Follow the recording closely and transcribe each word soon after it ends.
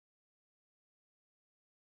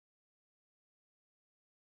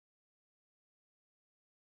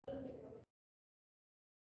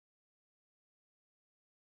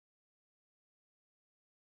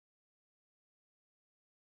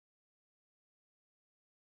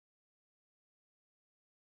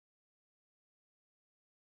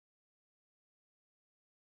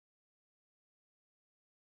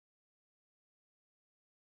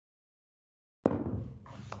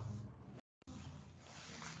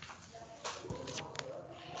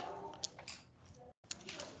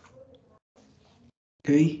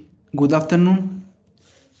Okay, good afternoon,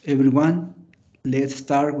 everyone. Let's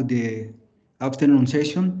start with the afternoon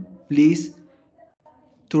session. Please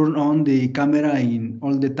turn on the camera in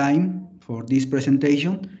all the time for this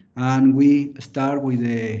presentation. And we start with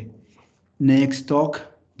the next talk,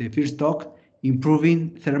 the first talk,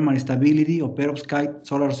 improving thermal stability of perovskite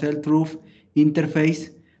solar cell through interface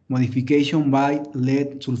modification by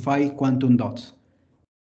lead sulfide quantum dots.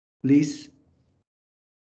 Please,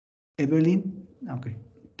 Evelyn. Okay,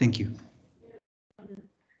 thank you.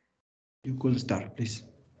 You could start, please.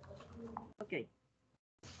 Okay.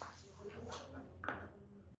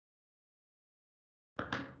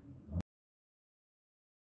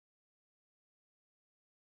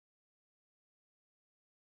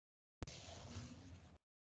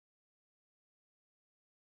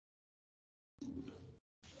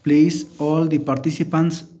 Please, all the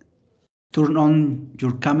participants, turn on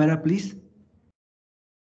your camera, please.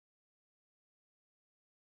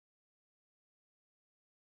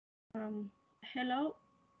 Hello,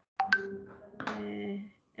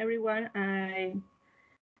 everyone. I'm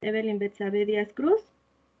Evelyn B. Díaz-Cruz,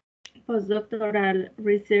 postdoctoral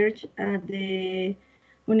research at the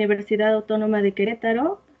Universidad Autónoma de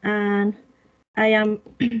Querétaro, and I am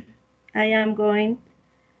going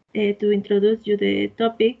to introduce you the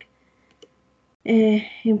topic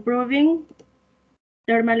improving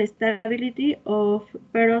thermal stability of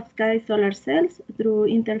perovskite solar cells through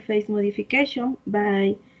interface modification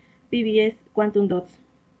by PBS quantum dots.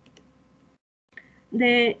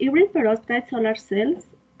 The hybrid perovskite solar cells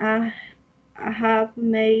have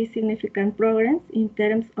made significant progress in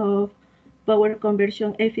terms of power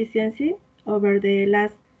conversion efficiency over the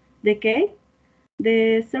last decade.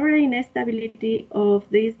 The severe instability of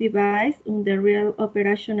this device under real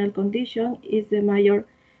operational conditions is the major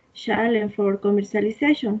challenge for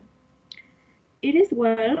commercialization. It is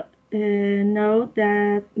well known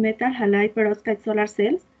that metal halide perovskite solar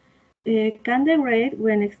cells can degrade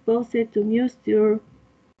when exposed to moisture,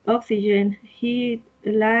 oxygen, heat,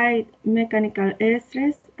 light, mechanical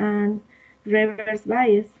stress, and reverse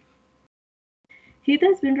bias. It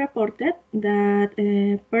has been reported that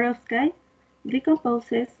perovskite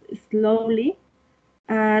decomposes slowly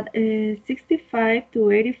at 65 to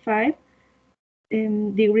 85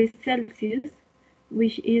 degrees Celsius,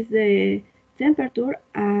 which is the temperature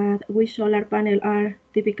at which solar panels are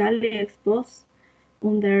typically exposed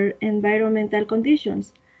under environmental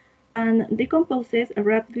conditions, and decomposes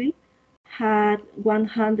rapidly at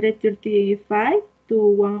 135 to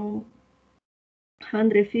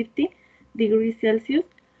 150 degrees Celsius,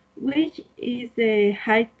 which is the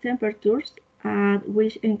high temperatures at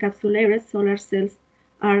which encapsulated solar cells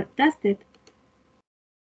are tested.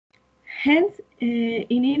 Hence,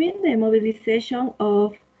 inhibiting the mobilization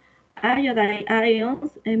of iodide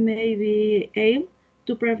ions may be able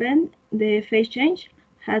to prevent the phase change,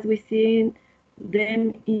 as we see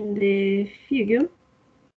them in the figure.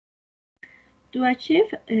 To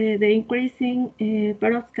achieve the increasing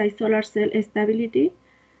perovskite solar cell stability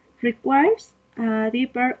requires a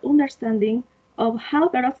deeper understanding of how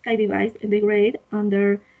perovskite devices degrade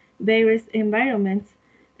under various environments,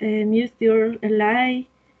 moisture, light,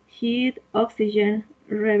 heat, oxygen,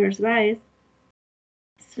 reverse bias.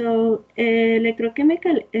 So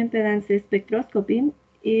electrochemical impedance spectroscopy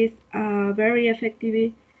is a very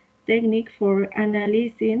effective technique for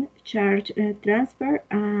analyzing charge transfer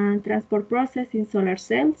and transport process in solar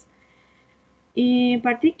cells. In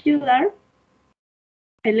particular,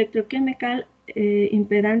 electrochemical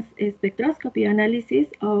impedance spectroscopy analysis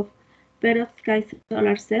of perovskite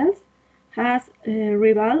solar cells has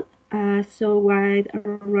revealed a so wide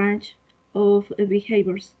range of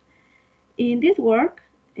behaviors. In this work,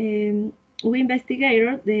 we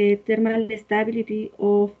investigated the thermal stability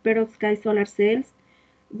of perovskite solar cells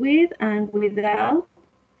with and without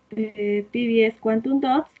PBS quantum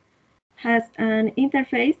dots as an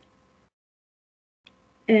interface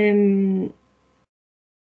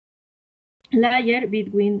layer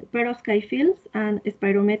between perovskite fields and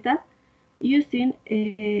spirometer using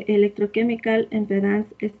electrochemical impedance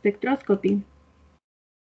spectroscopy.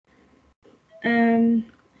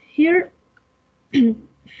 Here,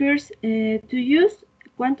 first, to use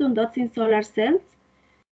quantum dots in solar cells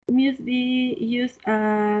must be used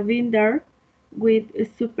a binder with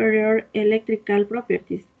superior electrical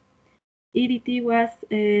properties. EDT was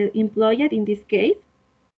employed in this case.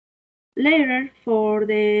 Later, for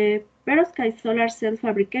the perovskite solar cell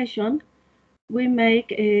fabrication, we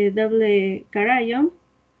make a double carrion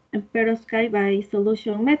and perovskite by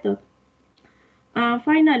solution method. And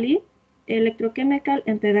finally, electrochemical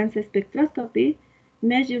impedance spectroscopy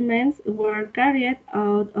Measurements were carried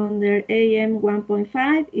out under AM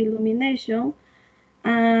 1.5 illumination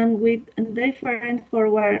and with different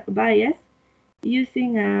forward bias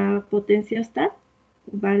using a potentiostat,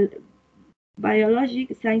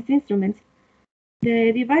 biologic science instruments.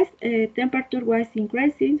 The device temperature was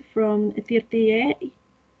increasing from 38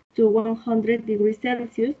 to 100 degrees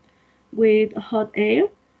Celsius with hot air,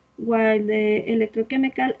 while the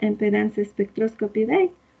electrochemical impedance spectroscopy data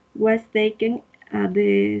was taken at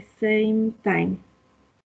the same time.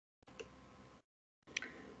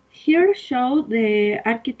 Here show the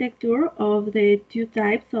architecture of the two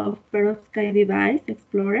types of perovskite device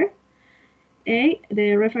explorer. A,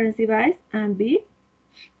 the reference device, and B,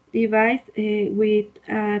 device with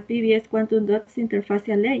PBS quantum dots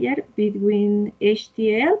interfacial layer between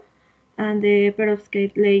HTL and the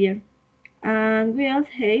perovskite layer. And we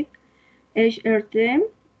also have HRTM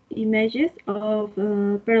images of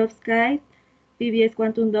perovskite PBS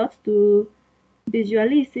quantum dots to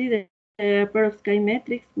visualize the perovskite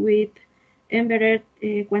matrix with embedded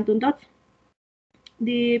quantum dots.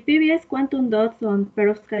 The PBS quantum dots on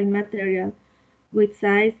perovskite material with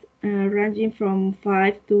size ranging from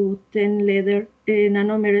 5 to 10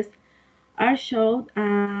 nanometers are shown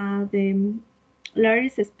at the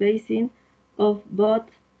largest spacing of both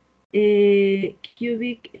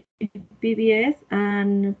cubic PBS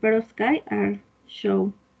and perovskite are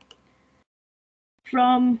shown.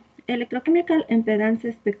 From electrochemical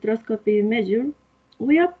impedance spectroscopy measure,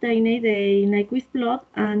 we obtained a Nyquist plot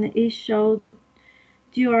and it showed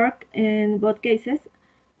two arcs in both cases,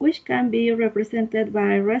 which can be represented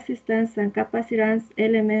by resistance and capacitance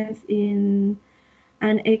elements in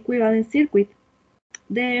an equivalent circuit.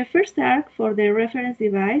 The first arc for the reference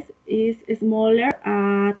device is smaller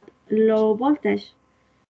at low voltage,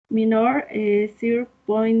 minor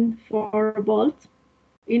 0.4 volts,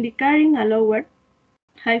 indicating a lower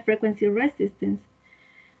high-frequency resistance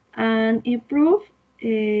and improved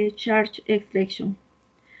charge extraction.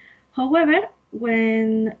 However,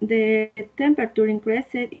 when the temperature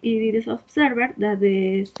increases, it is observed that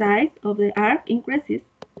the size of the arc increases,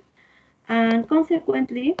 and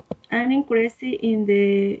consequently, an increase in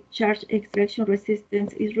the charge extraction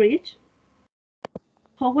resistance is reached.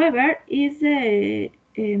 However, as the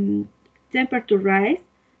temperature rise,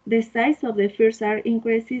 the size of the first arc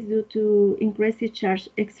increases due to increased charge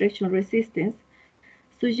extraction resistance,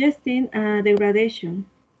 suggesting a degradation.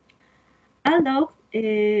 Although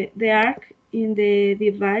the arc in the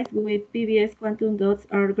device with PBS quantum dots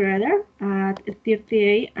are greater at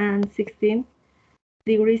 38 and 16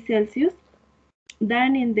 degrees Celsius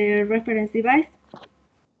than in the reference device.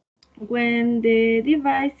 When the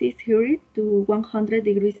device is heated to 100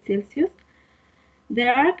 degrees Celsius, the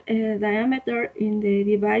arc diameter in the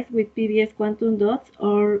device with PBS quantum dots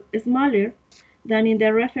are smaller than in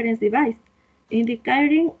the reference device,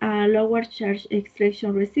 indicating a lower charge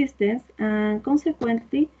extraction resistance and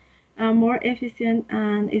consequently a more efficient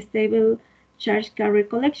and stable charge carrier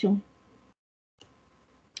collection.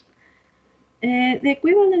 The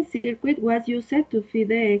equivalent circuit was used to feed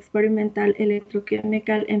the experimental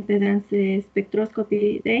electrochemical impedance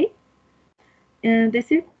spectroscopy data. The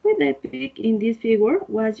circuit depicted in this figure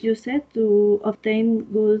was used to obtain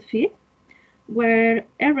good fit, where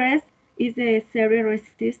RS is the series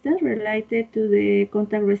resistance related to the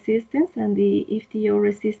contact resistance and the FTO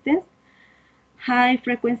resistance, high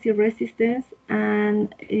frequency resistance,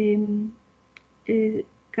 and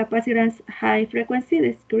capacitance high frequency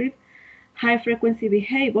describe high frequency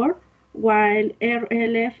behavior, while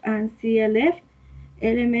RLF and CLF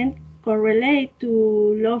elements correlate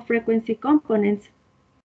to low frequency components.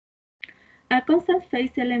 A constant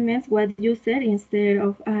phase element was used instead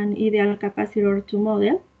of an ideal capacitor to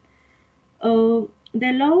model. The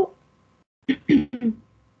low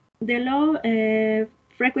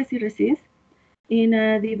frequency resistance in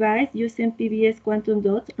a device using PBS quantum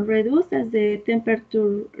dots reduces the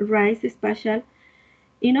temperature rise spatial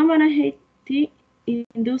inhomogeneity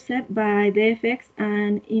induced by defects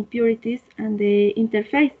and impurities in the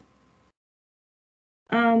interface.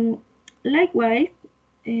 Likewise,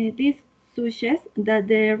 this suggests that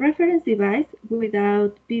the reference device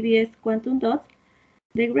without PBS quantum dots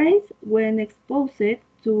degrades when exposed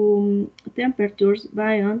to temperatures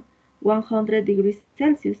beyond 100 degrees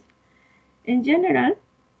Celsius. In general,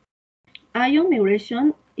 ion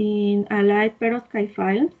migration in allied perovskite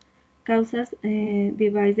films causes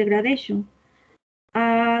device degradation.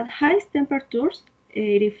 At highest temperatures,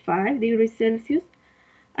 85 degrees Celsius,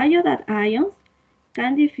 iodide ions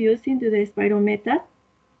can diffuse into the spirometal.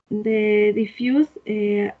 The diffused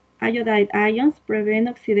iodide ions prevent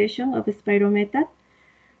oxidation of spirometal,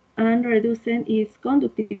 and reducing its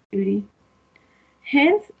conductivity.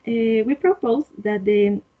 Hence, we propose that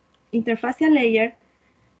the interfacial layer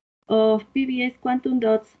of PBS quantum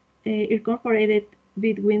dots incorporated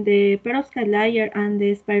between the perovskite layer and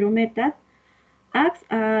the spirometad acts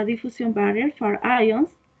a diffusion barrier for ions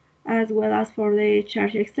as well as for the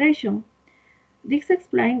charge extraction. This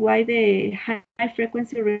explains why the high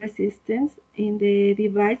frequency resistance in the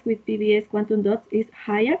device with PBS quantum dots is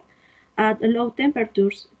higher at low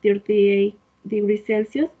temperatures, 38 degrees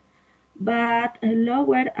Celsius, but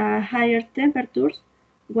lower at higher temperatures,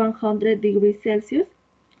 100 degrees Celsius,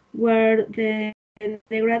 where the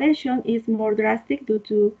degradation is more drastic due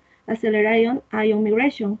to accelerated ion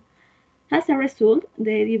migration. As a result,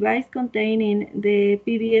 the device containing the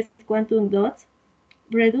PBS quantum dots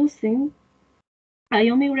reducing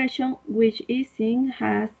ion migration, which is seen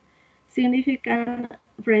as significant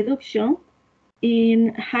reduction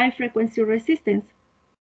in high frequency resistance.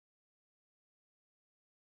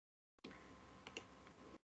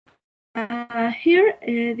 Here,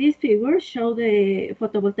 these figures show the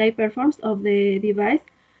photovoltaic performance of the device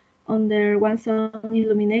under one-zone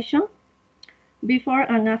illumination before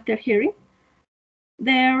and after hearing.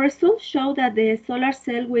 The results show that the solar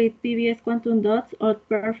cell with PBS quantum dots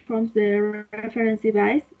outperforms the reference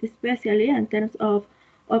device, especially in terms of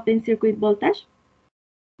open circuit voltage,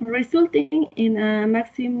 resulting in a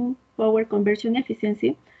maximum power conversion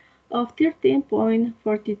efficiency of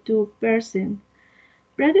 13.42%.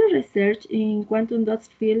 Previous research in quantum dots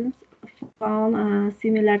films found a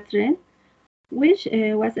similar trend, which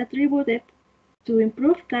was attributed to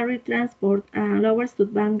improve carrier transport and lower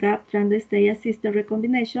stud-band gap transistor-assisted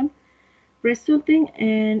recombination, resulting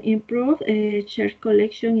in improved charge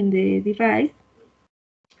collection in the device.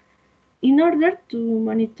 In order to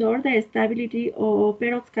monitor the stability of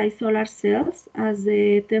perovskite solar cells as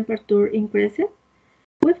the temperature increases,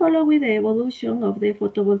 we follow with the evolution of the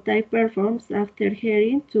photovoltaic performance after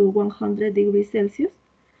heating to 100 degrees Celsius.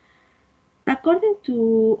 According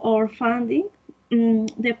to our finding,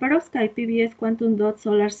 the perovskite PBS quantum dot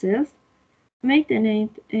solar cells maintain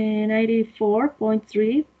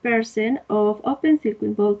 94.3% of open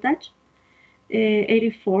circuit voltage,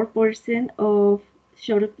 84% of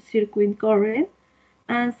short circuit current,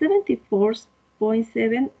 and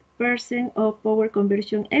 74.7% of power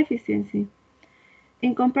conversion efficiency.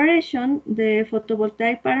 In comparison, the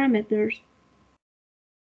photovoltaic parameters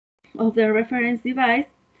of the reference device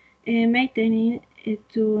maintaining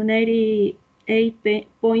to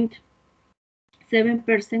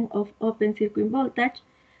 98.7% of open circuit voltage,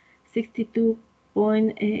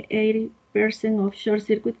 62.8% of short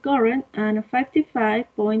circuit current, and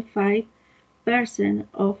 55.5%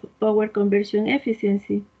 of power conversion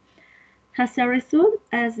efficiency. As a result,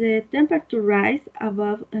 as the temperature rises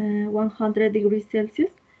above 100 degrees Celsius,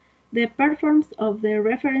 the performance of the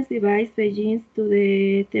reference device begins to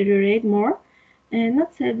deteriorate more,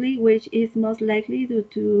 notably, which is most likely due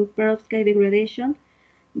to perovskite degradation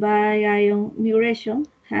by ion migration,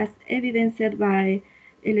 as evidenced by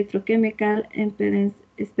electrochemical impedance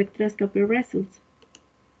spectroscopy results.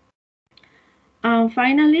 And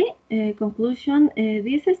finally, conclusion,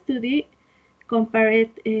 this study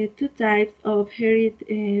compared two types of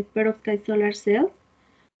heated perovskite solar cells,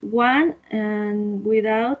 one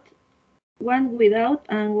without and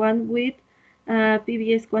one with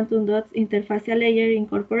PBS quantum dots interfacial layer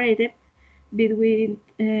incorporated between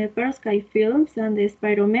perovskite films and the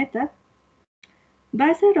spirometad.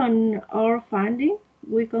 Based on our finding,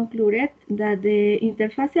 we concluded that the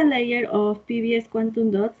interfacial layer of PBS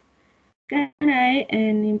quantum dots can aid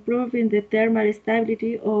in improving the thermal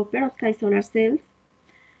stability of perovskite solar cells,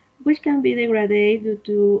 which can be degraded due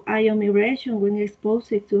to ion migration when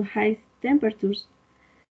exposed to high temperatures.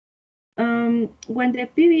 When the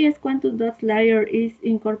PBS quantum dots layer is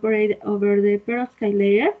incorporated over the perovskite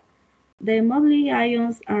layer, the mobley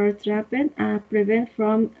ions are trapped and prevent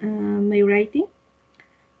from migrating,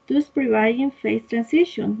 thus providing phase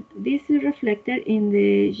transition. This is reflected in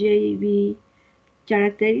the JV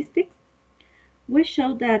characteristics, which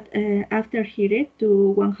show that after heated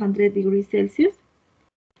to 100 degrees Celsius,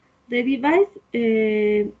 the device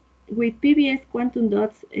with PBS quantum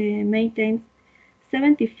dots maintains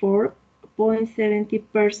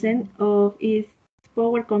 74.70% of its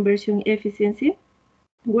power conversion efficiency,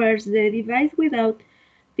 whereas the device without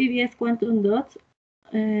PBS quantum dots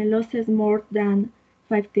loses more than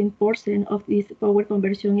 15% of its power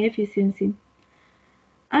conversion efficiency.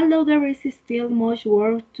 Although there is still much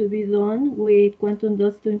work to be done with quantum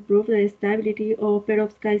dots to improve the stability of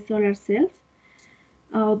perovskite solar cells,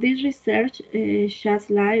 this research sheds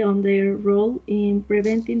light on their role in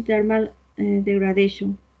preventing thermal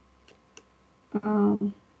degradation.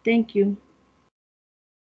 Thank you.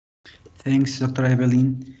 Thanks, Dr.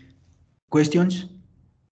 Evelyn. Questions?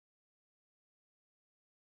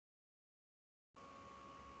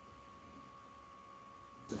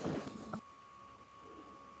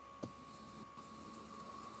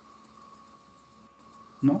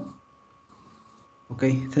 No?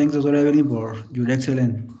 Okay, thanks, Dr. Evelyn, for your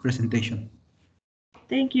excellent presentation.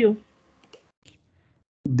 Thank you.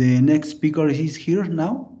 The next speaker is here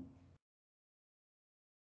now.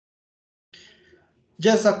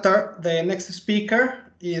 Yes, doctor. The next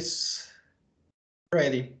speaker is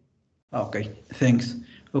ready. Okay, thanks.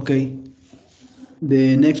 Okay,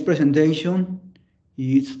 the next presentation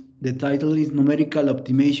is, the title is Numerical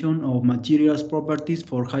Optimization of Materials Properties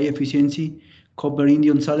for High Efficiency Copper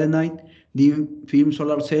Indium Selenide Thin Film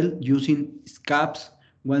Solar Cell using SCAPS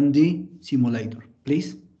 1D Simulator.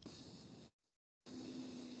 Please.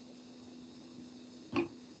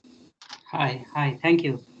 Hi, thank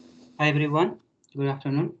you. Hi everyone, good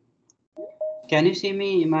afternoon. Can you see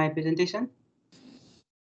me in my presentation?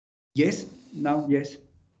 Yes, now, yes.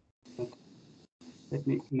 Okay. Let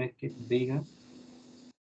me make it bigger.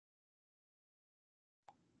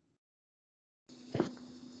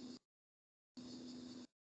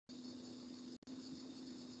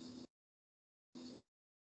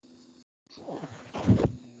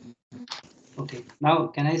 Okay, now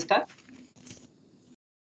can I start?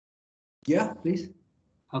 Yeah, please.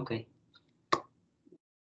 Okay.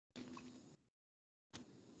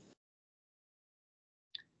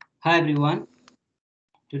 Hi everyone.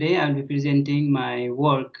 Today I'll be presenting my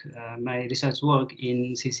work, my research work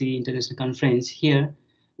in CISe International Conference here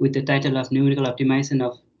with the title of Numerical Optimization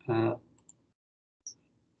of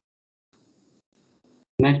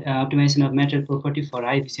Material Property for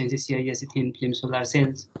High Efficiency CISe Thin Film Solar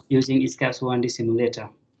Cells using SCAPS 1D Simulator.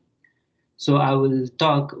 So I will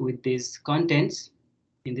talk with these contents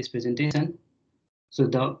in this presentation.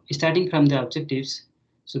 So starting from the objectives,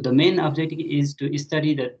 so the main objective is to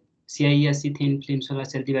study the CISe thin film solar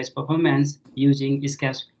cell device performance using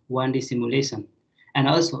SCAPS 1D simulation, and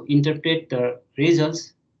also interpret the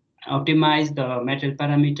results, optimize the material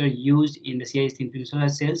parameter used in the CISe thin film solar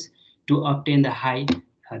cells to obtain the high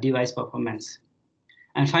device performance.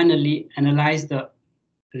 And finally, analyze and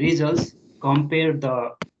compare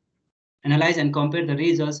the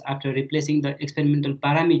results after replacing the experimental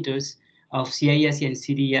parameters of CISe and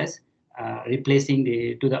CDS, replacing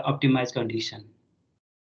to the optimized condition.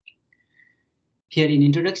 Here in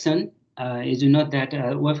introduction, you note that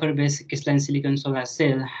wafer-based crystalline silicon solar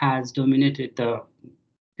cell has dominated the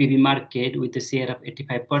PV market with a share of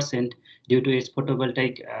 85% due to its good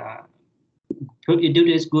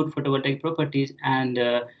photovoltaic properties and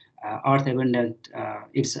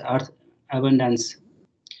its earth abundance.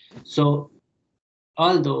 So,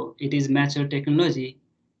 although it is mature technology,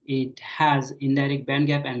 it has indirect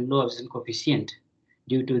bandgap and low absorption coefficient.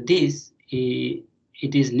 Due to this,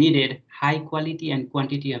 it is needed high quality and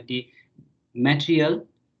quantity of the material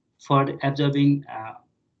for absorbing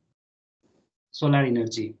solar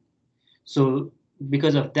energy. So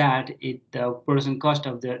because of that, the production cost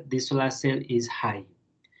of the solar cell is high.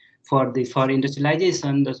 For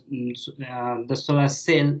industrialization, the solar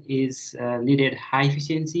cell is needed high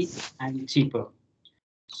efficiency and cheaper.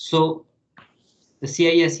 So the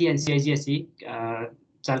CISe and CIGSE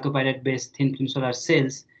chalcopyrite-based thin film solar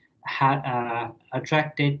cells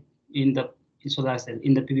attracted in the solar cell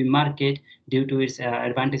in the PV market due to its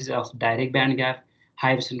advantages of direct bandgap,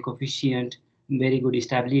 high absorption coefficient, very good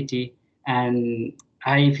stability, and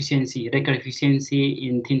high efficiency, record efficiency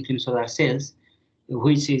in thin film solar cells,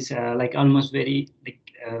 which is like almost very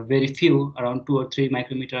few, around 2 or 3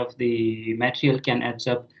 micrometer of the material can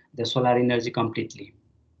absorb the solar energy completely.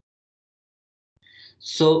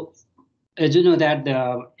 So, as you know that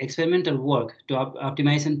the experimental work to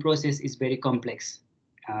optimization process is very complex,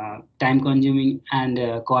 time-consuming,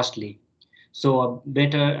 and costly. So,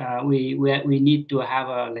 better we need to have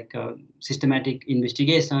a systematic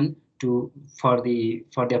investigation for the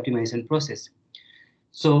optimization process.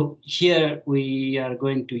 So here we are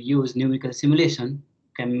going to use numerical simulation.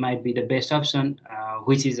 Might be the best option,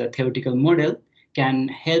 which is a theoretical model, can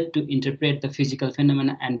help to interpret the physical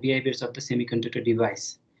phenomena and behaviors of the semiconductor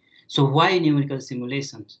device. So why numerical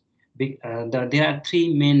simulations? There are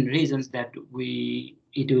 3 main reasons that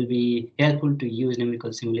it will be helpful to use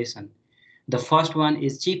numerical simulation. The first one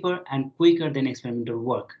is cheaper and quicker than experimental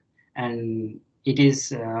work, and it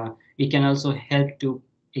can also help to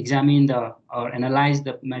examine or analyze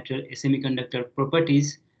the material semiconductor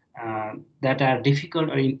properties that are difficult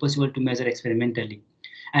or impossible to measure experimentally.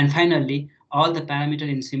 And finally, all the parameters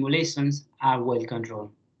in simulations are well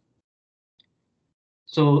controlled.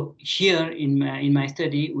 So here in my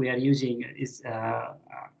study, we are using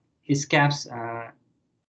SCAP's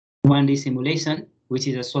 1D simulation, which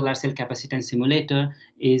is a solar cell capacitance simulator,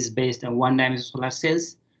 is based on one-dimensional solar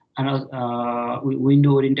cells, and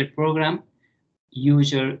window-oriented program,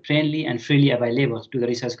 user-friendly and freely available to the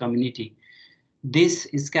research community. This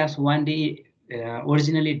SCAP's 1D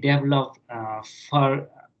originally developed for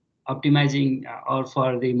optimizing or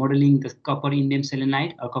for the modeling the copper indium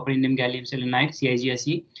selenide or copper indium gallium selenide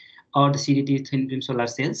CIGSE or the CDT thin film solar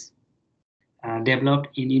cells developed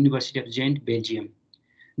in University of Ghent, Belgium.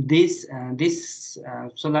 This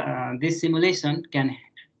simulation can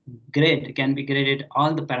be graded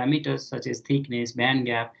all the parameters such as thickness, band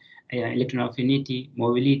gap, electron affinity,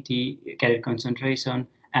 mobility, carrier concentration,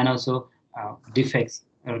 and also defects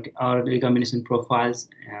or recombination profiles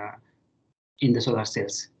in the solar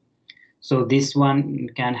cells. So this one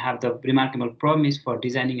can have the remarkable promise for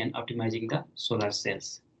designing and optimizing the solar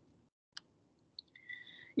cells.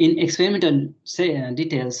 In experimental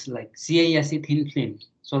details, like CISe thin film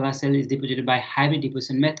solar cell is deposited by hybrid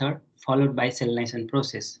deposition method followed by salinization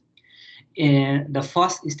process. The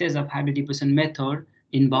first stage of hybrid deposition method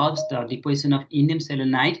involves the deposition of indium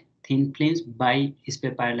selenide thin films by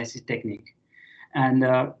spray pyrolysis technique, and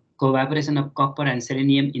co-evaporation of copper and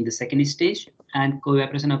selenium in the second stage, and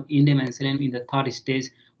co-evaporation of indium and selenium in the third stage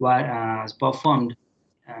were performed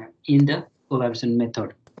in the co-evaporation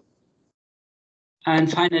method.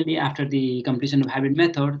 And finally, after the completion of hybrid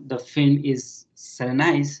method, the film is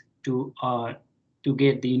salinized to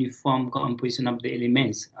get the uniform composition of the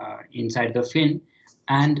elements inside the film,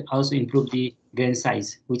 and also improve the grain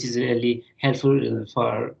size, which is really helpful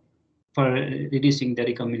for reducing the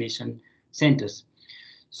recombination centers.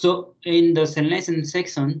 So in the salinization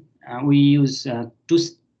section, we use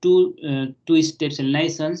two-step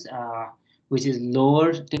salinizations, which is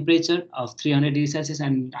lower temperature of 300 degrees Celsius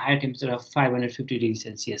and higher temperature of 550 degrees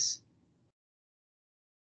Celsius.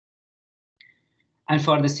 And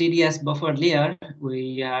for the CDS buffer layer,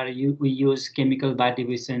 we use chemical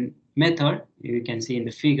biodivision method. You can see in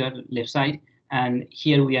the figure left side. And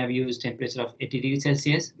here we have used temperature of 80 degrees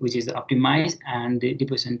Celsius, which is optimized, and the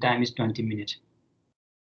deposition time is 20 minutes.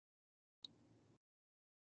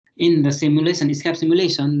 In the simulation, SCAP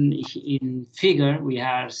simulation, in figure, we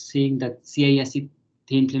are seeing the CISe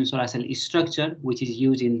thin film solar cell structure, which is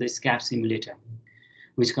used in the SCAP simulator,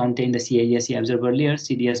 which contain the CISe observer layer,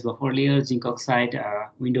 CDS buffer layer, zinc oxide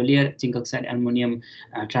window layer, zinc oxide aluminum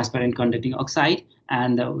transparent conducting oxide,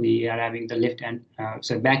 and we are having the left and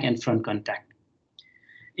back and front contact.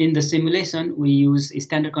 In the simulation, we use a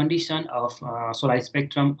standard condition of solar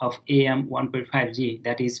spectrum of AM 1.5G,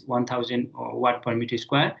 that is 1000 watt per meter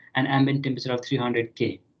square, and ambient temperature of 300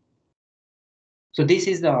 K. So this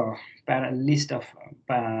is the list of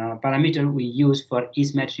parameter we use for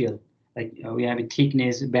each material. Like we have a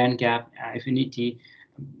thickness, band gap, affinity,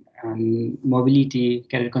 mobility,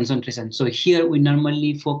 carrier concentration. So here we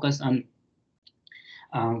normally focus on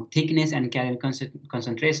thickness and carrier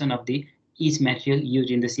concentration of the each material used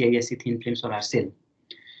in the CISe thin film solar cell.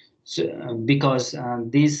 So because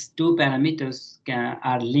these two parameters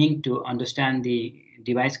are linked to understand the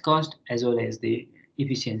device cost as well as the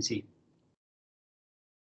efficiency.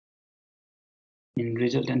 In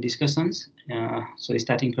result and discussions, so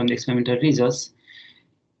starting from the experimental results,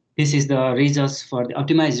 this is the results for the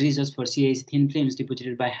optimized results for CISe thin films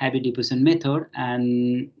deposited by hybrid deposition method,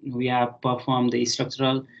 and we have performed the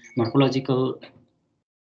structural, morphological,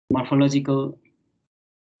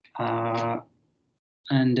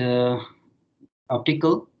 and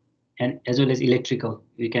optical, and as well as electrical.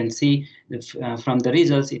 You can see from the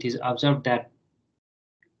results, it is observed that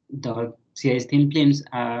the CISe thin films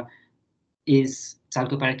is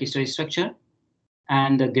chalcopyrite structure,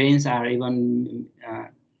 and the grains are even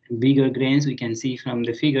bigger grains. We can see from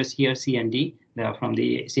the figures here, C and D, from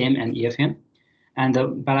the CM and EFM. And the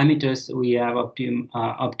parameters we have obtained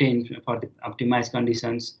for the optimized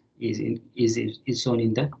conditions is shown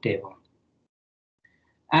in the table.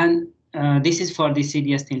 And this is for the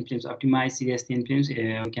CDS thin films, optimized CDS thin films.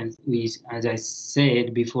 As I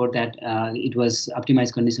said before, that it was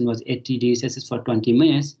optimized condition was 80 degrees Celsius for 20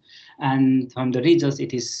 minutes. And from the results,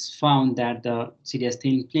 it is found that the CDS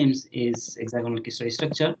thin films is hexagonal crystal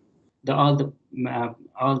structure. All the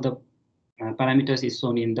parameters is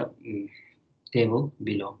shown in the table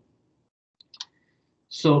below.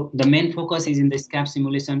 So the main focus is in the SCAP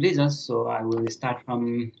simulation results. So I will start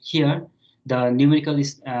from here. The numerical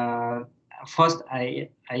is first I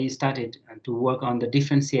started to work on the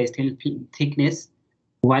different CISe thin thickness,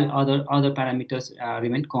 while other parameters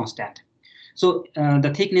remain constant. So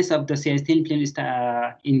the thickness of the CIS thin film is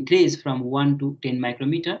increased from 1 to 10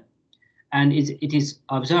 micrometer, and it is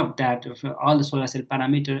observed that all the solar cell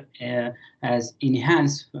parameter has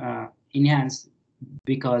enhanced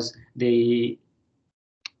because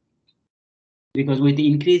with the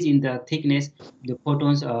increase in the thickness, the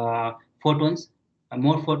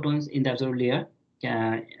more photons in the observed layer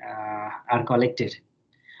are collected,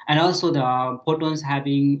 and also the photons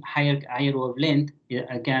having higher wavelength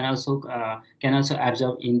can also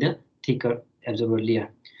absorb in the thicker observed layer.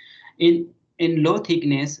 In low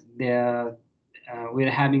thickness, we're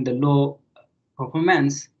having the low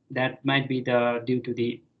performance. That might be due to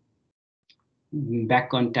the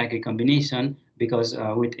back contact recombination, because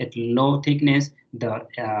with at low thickness, the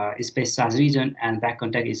space charge region and back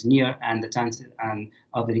contact is near, and the chances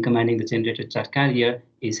of recombinding the generated charge carrier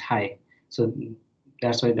is high. So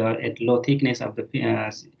that's why at low thickness of the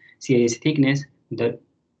CIS thickness, the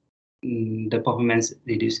performance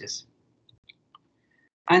reduces.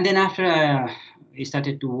 And then after we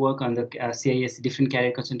started to work on the CIS, different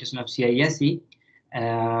carrier concentration of CISe,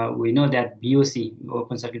 we know that VOC,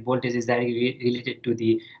 open circuit voltage, is directly related to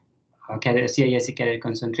the CISe carrier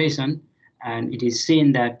concentration, and it is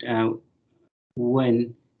seen that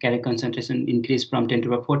when carrier concentration increased from 10 to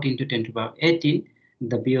the power 14 to 10 to the power 18,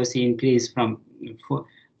 the VOC increased from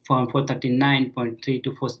 439.3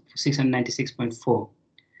 to 696.4,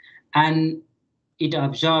 and it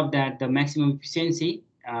observed that the maximum efficiency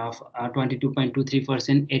of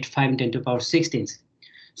 22.23% at 5 and 10 to the power 16.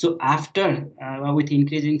 So after, with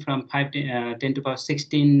increasing from 10 to the power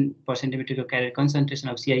 16 per centimeter of carrier concentration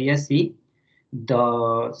of CISe, the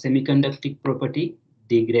semiconducting property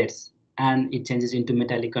degrades and it changes into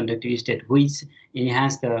metallic conductive state, which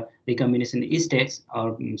enhance the recombination states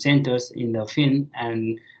or centers in the film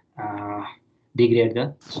and degrade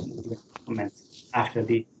the performance after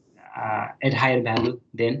the at higher value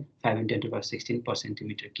than 5 and 10 to the power 16 per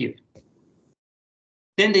centimeter cube.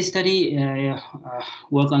 Then they study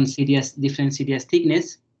work on different CDS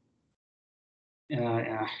thickness,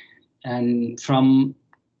 and from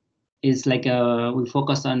is like we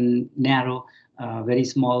focus on narrow, very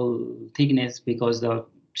small thickness, because the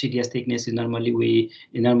CDS thickness is normally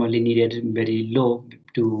needed very low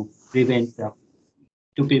to prevent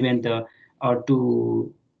or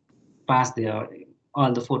to pass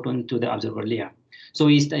all the photon to the observer layer. So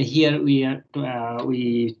here we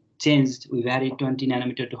varied 20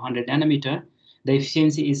 nanometer to 100 nanometer. The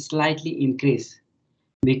efficiency is slightly increased.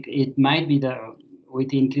 It might be with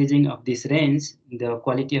the increasing of this range, the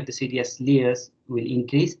quality of the CDS layers will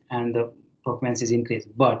increase and the performance is increased.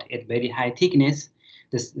 But at very high thickness,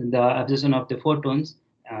 the absorption of the photons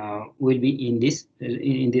will be in this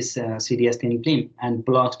CDS thin film and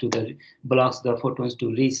blocks the photons to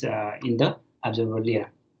reach in the observer layer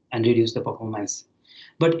and reduce the performance.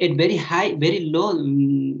 But at very high, very low,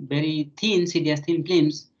 very thin CDS thin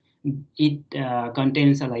films, it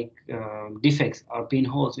contains defects or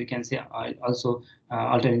pinholes, we can say, also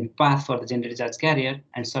alternate path for the generated charge carrier,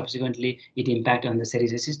 and subsequently it impacts on the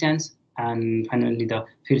series resistance, and finally the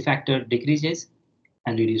fill factor decreases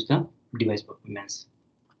and reduce the device performance.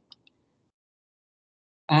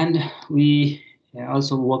 And we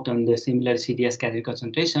also worked on the similar CDS carrier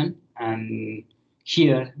concentration, and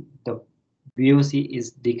here the VOC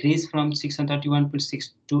is decreased from 631.6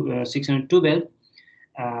 to 612.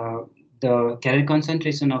 The carrier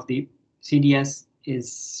concentration of the CDS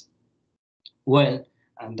is well,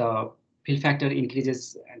 and the fill factor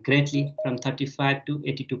increases greatly from 35 to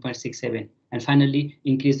 82.67, and finally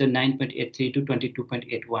increase the 9.83 to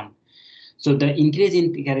 22.81. So the increase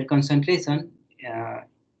in the carrier concentration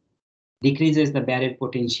decreases the barrier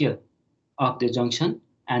potential of the junction,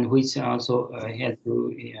 and which also help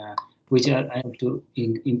to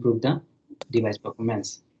improve the device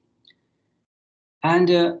performance. And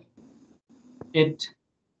as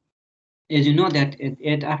you know that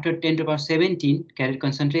after 10 to the power 17 carrier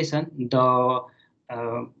concentration, the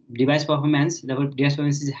device performance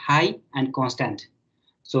is high and constant.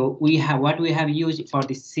 So what we have used for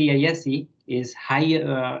the CISe is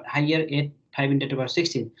higher at 5 into the power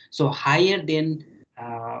 16. So higher than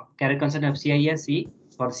carrier concentration of CISe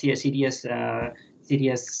for CDS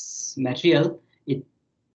material, it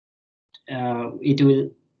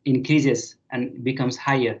will increases and becomes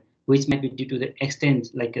higher, which might be due to the extent,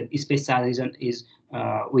 like a space charge region is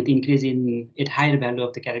with increase at higher value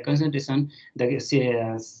of the carrier concentration, the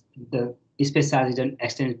space charge region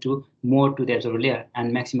extends to more to the observer layer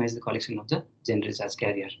and maximize the collection of the generated charge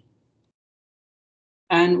carrier.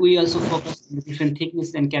 And we also focus on the different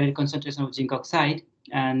thickness and carrier concentration of zinc oxide.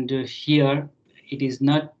 And here it is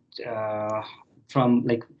not from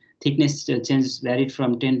thickness changes varied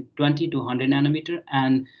from 1020 to 100 nanometer,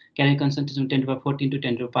 and carrier concentration 10 to the power 14 to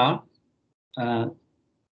 10 to the power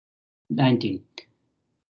 19.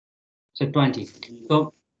 So 20.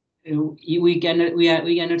 So we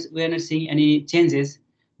are not seeing any changes,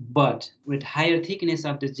 but with higher thickness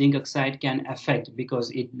of the zinc oxide can affect,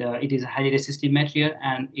 because it is a highly resistive material,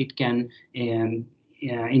 and it can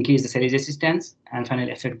increase the series resistance and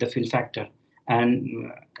finally affect the fill factor,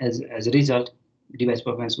 and as a result, device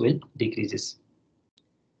performance will decreases.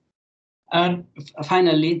 And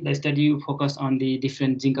finally, the study focused on the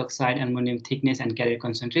different zinc oxide and aluminum thickness and carrier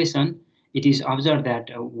concentration. It is observed that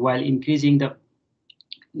while increasing the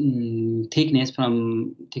thickness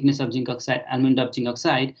of zinc oxide, aluminum of zinc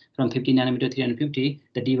oxide from 50 nanometer to 350,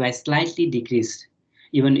 the device slightly decreased.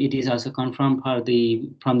 Even it is also confirmed from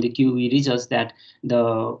the QE results that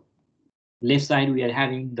the left side we are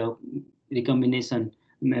having the recombination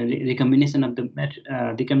of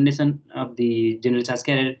the general charge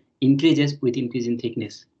carrier increases with increasing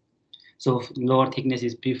thickness. So lower thickness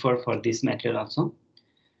is preferred for this material also.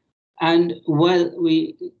 And while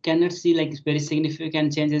we cannot see like very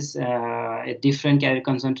significant changes at different carrier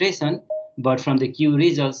concentration, but from the Q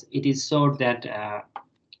results, it is showed that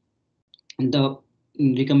the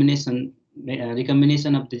recombination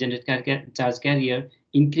of the general charge carrier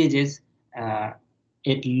increases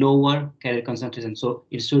at lower carrier concentration. So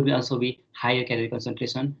it should also be higher carrier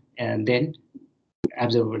concentration than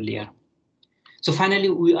observed earlier. So finally,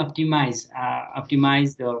 we optimize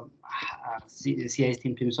the CISe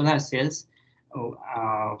thin film solar cells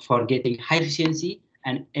for getting high efficiency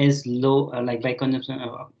and as low, like by consumption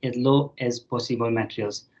of as low as possible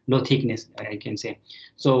materials, low thickness, I can say.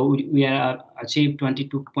 So we are achieved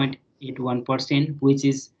 22.81%, which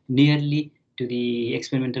is nearly to the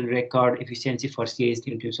experimental record efficiency for CISe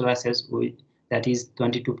thin film solar cells, that is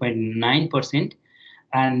 22.9%.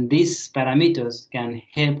 And these parameters can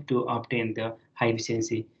help to obtain the high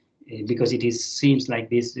efficiency, because it seems like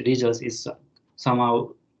these results is somehow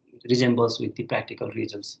resembles with the practical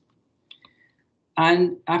results.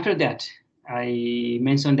 And after that, I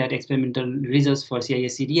mentioned that experimental results for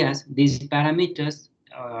CISe Diaz, these parameters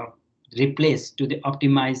replaced to the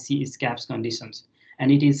optimized CIScaps conditions,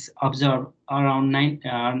 and it is observed around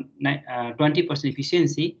 20%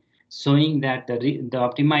 efficiency, showing that the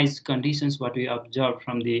optimized conditions what we observed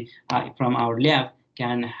from our lab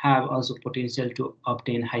can have also potential to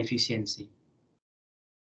obtain high efficiency.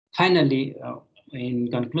 Finally, in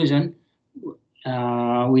conclusion,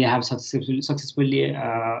 we have successfully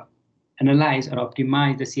analyzed or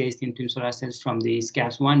optimized the CISe thin film solar cells from the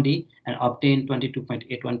SCAPS 1D and obtained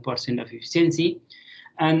 22.81% of efficiency.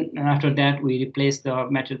 And after that, we replaced the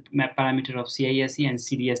parameter of CISe and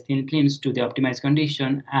CDS thin films to the optimized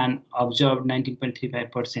condition and observed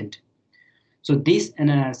 19.35%. So this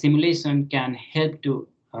simulation can help to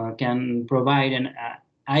can provide an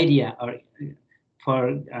idea or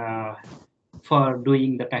for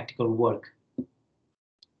doing the practical work.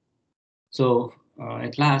 So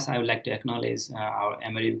at last, I would like to acknowledge our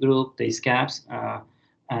MRE group, the SCAPS,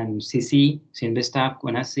 and CC, Sinve staff,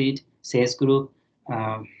 Conacyt, CES group,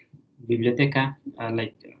 Biblioteca,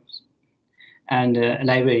 and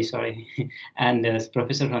library, sorry, and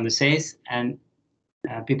professor from the CES, and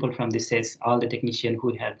people from the CES, all the technicians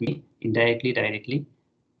who helped me indirectly, directly.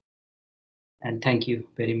 And thank you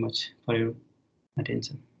very much for your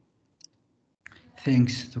attention.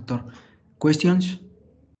 Thanks, Doctor. Questions?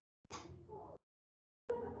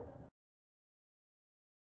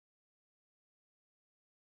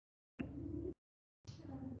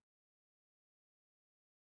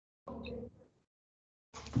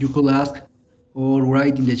 You could ask or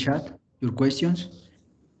write in the chat your questions.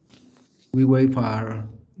 We wait for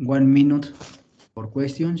 1 minute for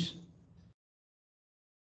questions.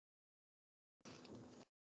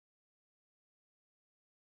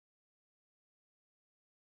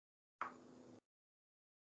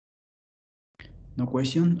 No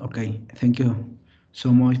question? Okay, thank you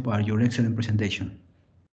so much for your excellent presentation.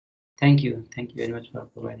 Thank you very much for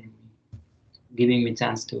giving me a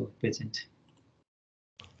chance to present.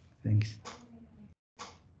 Thanks.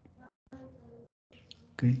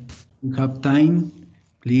 Okay, we have time,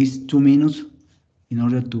 please 2 minutes in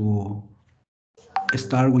order to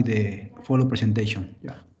start with the follow presentation.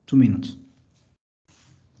 Yeah, 2 minutes.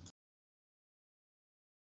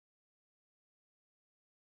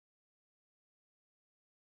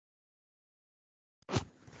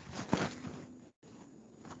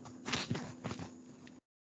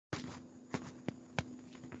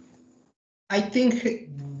 I think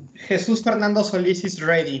Jesus Fernando Solis is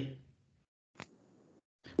ready.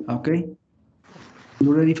 Okay.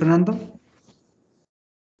 You ready, Fernando?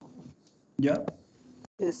 Yeah.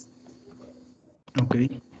 Yes. Okay.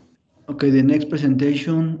 Okay, the next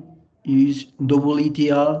presentation is double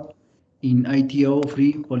ETL in ITO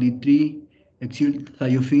free poly3 exil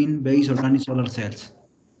thiophene based organic solar cells.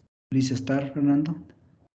 Please start, Fernando.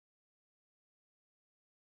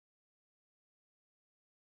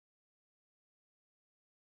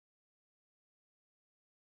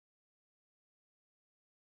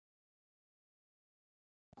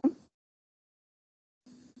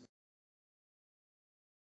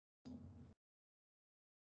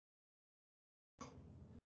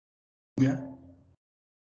 Yeah.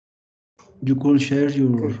 You could share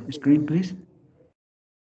your screen, please.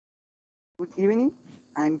 Good evening.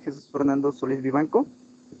 I'm Jesus Fernando Solis Vivanco.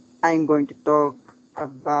 I'm going to talk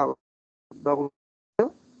about double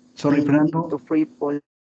Sorry, Fernando. free poly.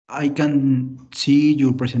 I can see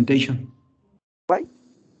your presentation. Why?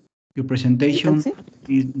 Your presentation see?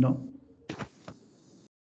 is no.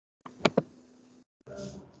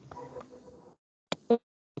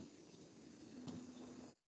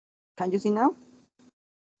 Can you see now?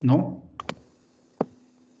 No.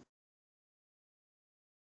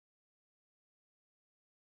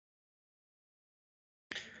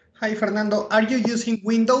 Hi, Fernando. Are you using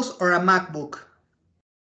Windows or a MacBook?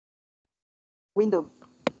 Windows.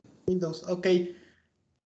 Windows, okay.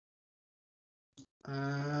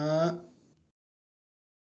 Can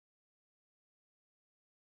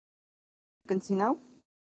see now?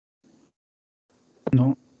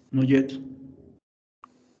 No, not yet.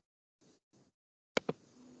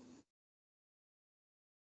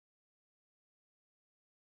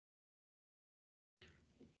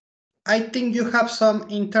 I think you have some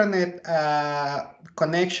internet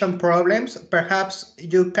connection problems. Perhaps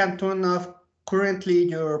you can turn off currently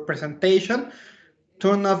your presentation,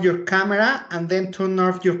 turn off your camera, and then turn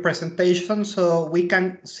off your presentation so we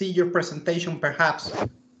can see your presentation perhaps.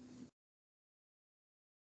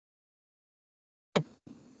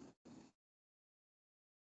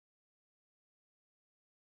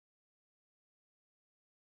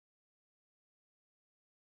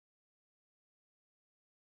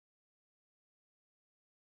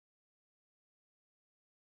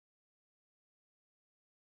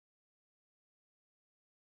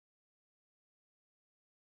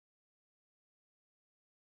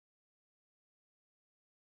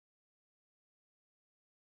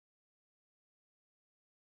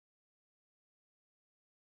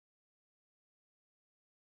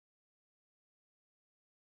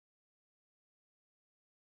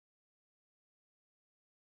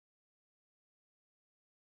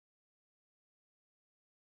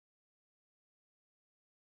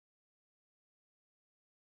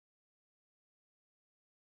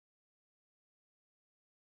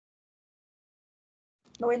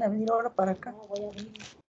 No van a venir ahora para acá. No voy a venir.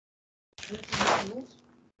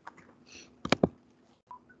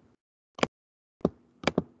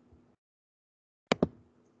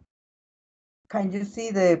 Can you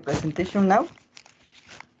see the presentation now?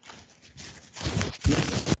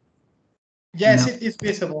 Yes, No. it is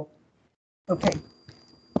visible. Okay.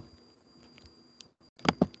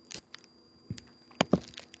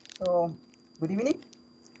 So, good evening.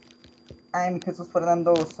 I'm Jesus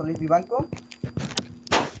Fernando Solis Vivanco,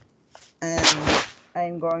 and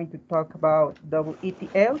I'm going to talk about double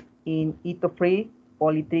ETL in ETO-free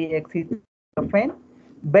poly3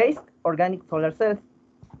 based organic solar cells.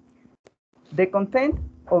 The content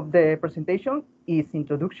of the presentation is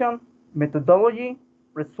introduction, methodology,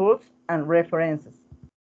 results, and references.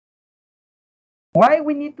 Why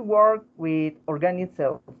we need to work with organic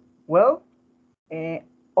cells? Well,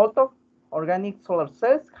 although organic solar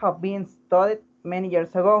cells have been studied many years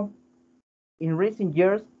ago, in recent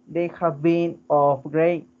years they have been of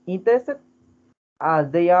great interest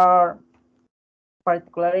as they are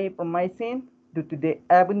particularly promising due to the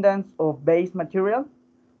abundance of base material,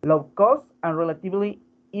 low cost, and relatively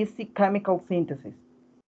easy chemical synthesis.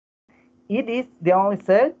 It is the only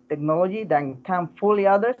cell technology that can fully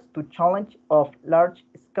address the challenge of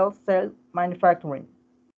large-scale cell manufacturing.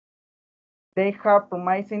 They have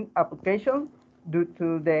promising applications due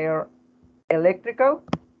to their electrical,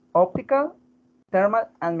 optical, thermal,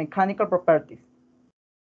 and mechanical properties.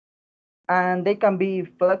 And they can be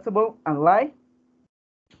flexible and light,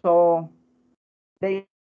 so they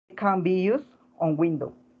can be used on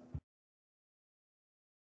Windows.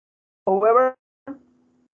 However,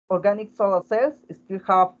 organic solar cells still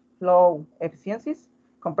have low efficiencies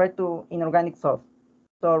compared to inorganic cells.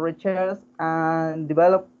 So research and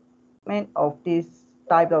development of this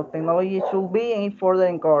type of technology should be further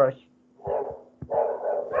encouraged.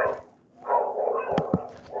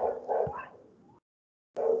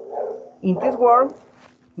 In this world,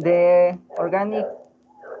 The organic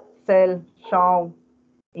cell shown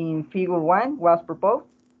in figure 1 was proposed.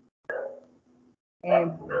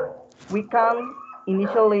 And we can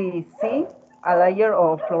initially see a layer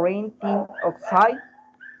of fluorine tin oxide,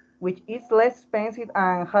 which is less expensive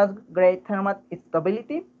and has great thermal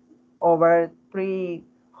stability over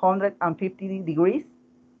 350 degrees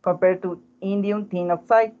compared to indium tin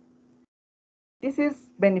oxide. This is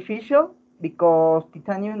beneficial because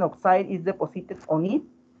titanium oxide is deposited on it,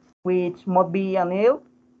 which must be annealed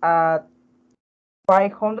at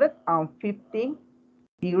 550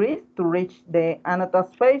 degrees to reach the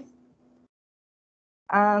anatase phase.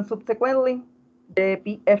 And subsequently, the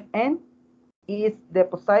PFN is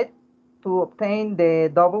deposited to obtain the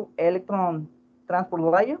double electron transport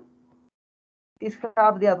layer. This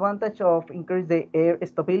has the advantage of increasing the air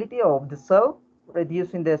stability of the cell,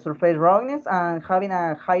 reducing the surface roughness, and having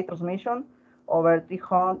a high transmission over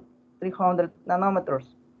 300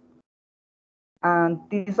 nanometers. And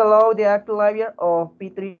this allows the active layer of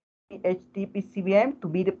P3HT-PCBM to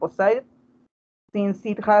be deposited, since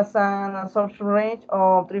it has an absorption range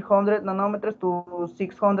of 300 nanometers to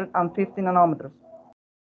 650 nanometers.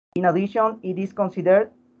 In addition, it is considered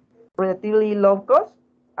relatively low cost,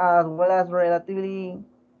 as well as relatively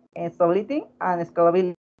stability and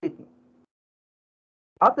scalability.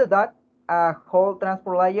 After that, a whole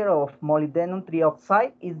transport layer of molybdenum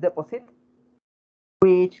trioxide is deposited,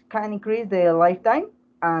 which can increase the lifetime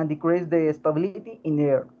and decrease the stability in the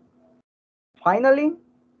air. Finally,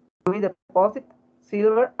 we deposit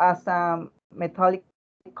silver as a metallic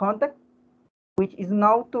contact, which is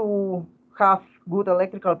known to have good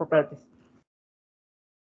electrical properties.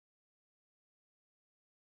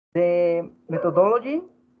 The methodology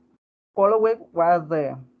followed was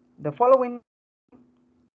the following.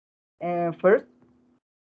 First,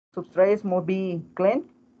 substrates must be cleaned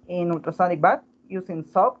in ultrasonic bath using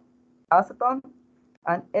soap, acetone,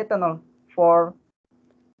 and ethanol for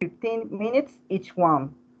 15 minutes each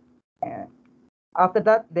one. After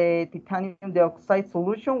that, the titanium dioxide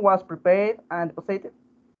solution was prepared and deposited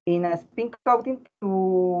in a spin coating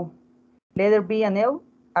to later be annealed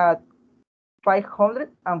at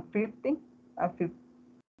 550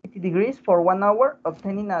 degrees for 1 hour,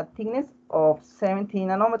 obtaining a thickness of 17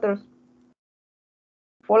 nanometers.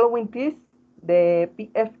 Following this, the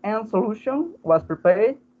PFN solution was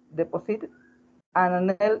prepared, deposited,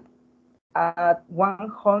 and annealed at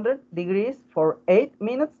 100 degrees for 8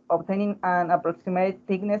 minutes, obtaining an approximate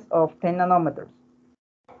thickness of 10 nanometers.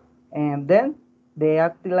 And then the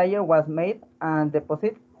active layer was made and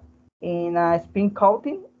deposited in a spin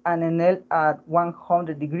coating and annealed at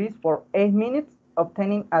 100 degrees for 8 minutes,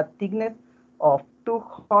 obtaining a thickness of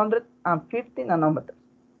 250 nanometers.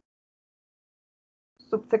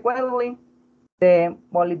 Subsequently, the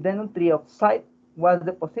molybdenum trioxide was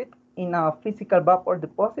deposited in a physical vapor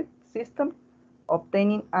deposit system,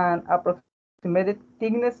 obtaining an approximated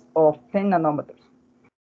thickness of 10 nanometers.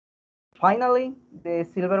 Finally, the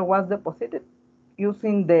silver was deposited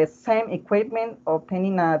using the same equipment,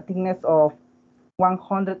 obtaining a thickness of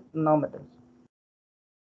 100 nanometers.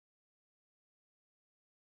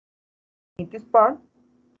 In this part,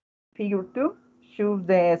 figure 2 shows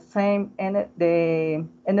the same the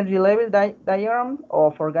energy level diagram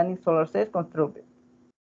of organic solar cells constructed.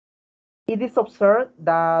 It is observed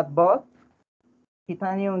that both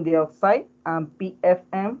titanium dioxide and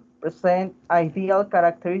PFM present ideal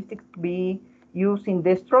characteristics to be used in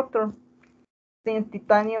the structure, since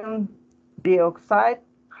titanium dioxide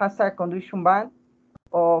has a conduction band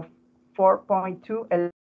of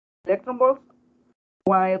 4.2 electron volts,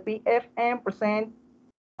 while PFM presents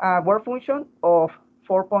a work function of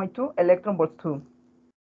 4.2 electron volts too.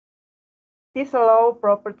 This allows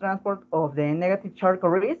proper transport of the negative charge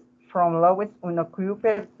carriers from lowest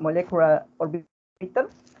unoccupied molecular orbital,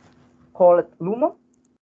 called LUMO,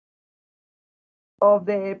 of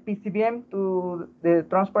the PCBM to the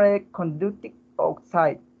transparent conductive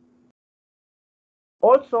oxide.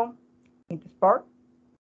 Also, in this part,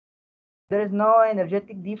 there is no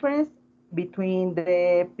energetic difference between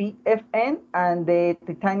the PFN and the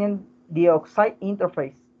titanium dioxide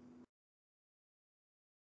interface.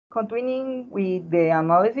 Continuing with the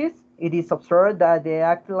analysis, it is observed that the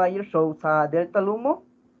active layer shows a delta LUMO,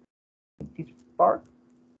 this part,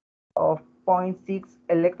 of 0.6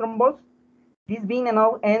 electron volts, this being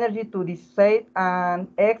enough energy to dissociate an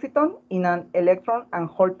exciton in an electron and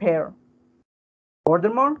hole pair.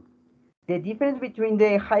 Furthermore, the difference between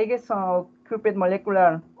the highest occupied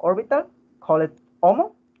molecular orbital, called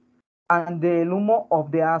HOMO, and the LUMO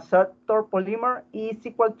of the acceptor polymer is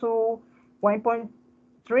equal to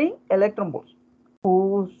 1.3 electron volts,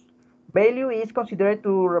 whose value is considered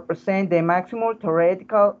to represent the maximum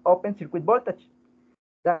theoretical open circuit voltage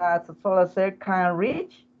that a solar cell can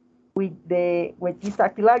reach with this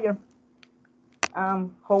active layer.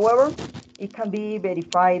 However, it can be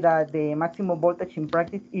verified that the maximum voltage in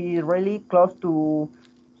practice is really close to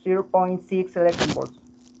 0.6 electron volts.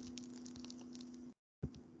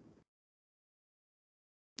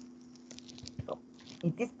 So,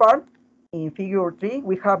 in this part, in figure 3,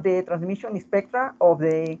 we have the transmission spectra of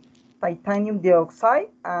the titanium dioxide,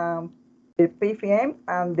 the PFM,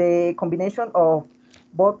 and the combination of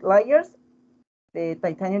both layers, the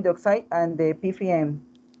titanium dioxide and the PFM.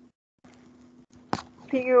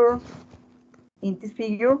 In this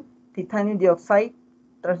figure, titanium dioxide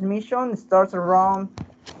transmission starts around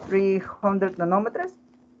 300 nanometers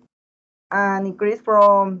and increase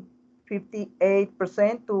from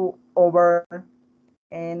 58% to over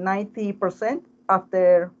 90%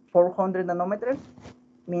 after 400 nanometers.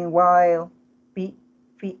 Meanwhile,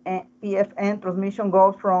 PFN transmission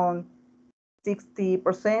goes from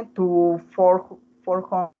 60% to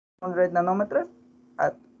 400 nanometers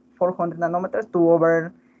at 400 nanometers to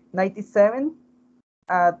over 97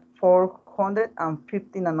 at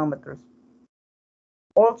 450 nanometers.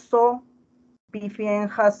 Also, PFN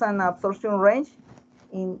has an absorption range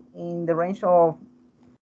in the range of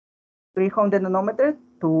 300 nanometers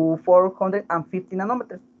to 450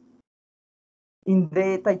 nanometers. In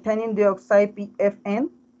the titanium dioxide PFN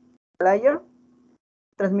layer,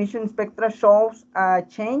 transmission spectra shows a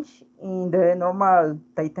change in the normal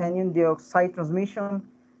titanium dioxide transmission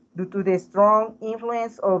due to the strong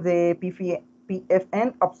influence of the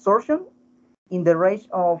PFN absorption in the range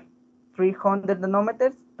of 300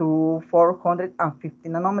 nanometers to 450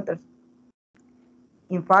 nanometers.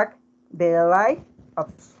 In fact, the light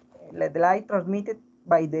transmitted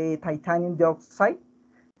by the titanium dioxide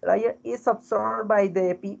layer is absorbed by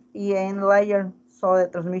the PFN layer, so the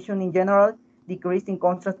transmission in general decreased in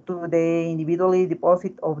contrast to the individually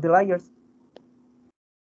deposit of the layers.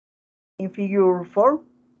 In figure 4,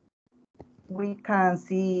 we can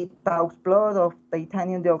see Tau's plot of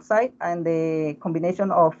titanium dioxide and the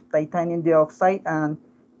combination of titanium dioxide and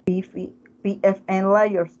PFN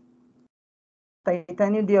layers.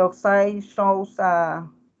 Titanium dioxide shows a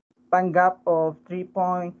band gap of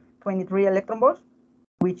 3.23 electron volts,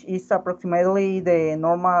 which is approximately the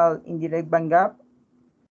normal indirect band gap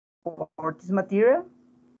for this material.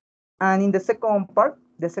 And in the second part,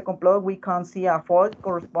 the second plot, we can see a fault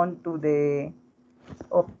corresponding to the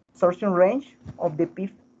absorption range of the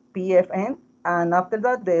PFN, and after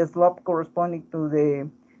that, the slope corresponding to the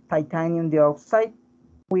titanium dioxide,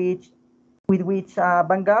 with which a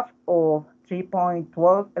band gap of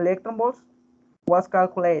 3.12 electron volts was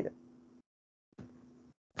calculated.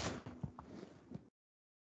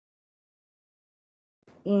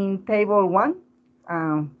 In table 1,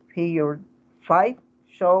 figure 5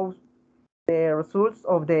 shows the results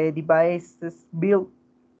of the devices built.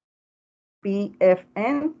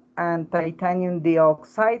 PFN and titanium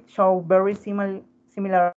dioxide show very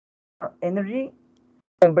similar energy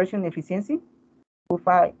conversion efficiency.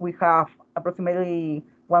 We have approximately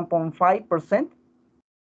 1.5%,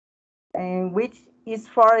 and which is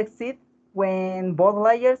far exceed when both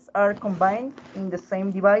layers are combined in the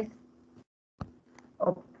same device,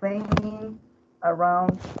 obtaining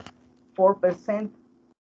around 4%.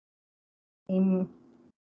 In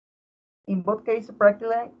both cases,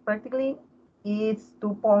 practically, it's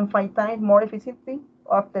 2.5 times more efficiency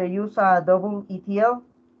after use a double ETL.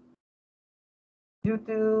 Due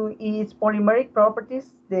to its polymeric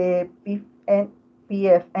properties, the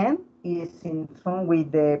PFN is in tune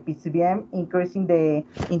with the PCBM, increasing the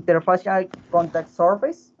interfacial contact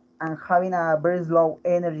surface and having a very slow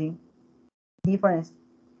energy difference,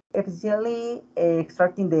 efficiently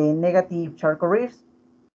extracting the negative charge carriers,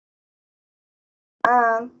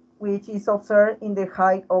 and which is observed in the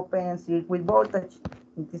high open circuit voltage,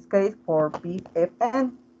 in this case for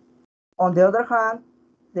PFN. On the other hand,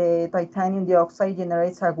 the titanium dioxide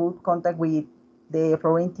generates a good contact with the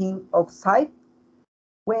fluorine oxide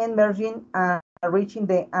when merging and reaching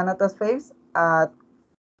the anatase phase at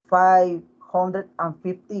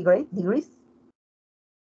 550 degrees,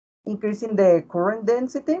 increasing the current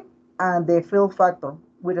density and the fill factor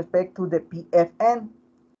with respect to the PFN.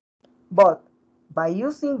 But by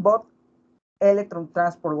using both electron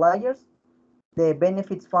transport layers, the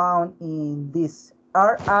benefits found in this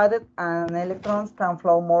are added and electrons can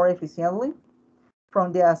flow more efficiently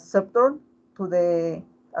from the acceptor to the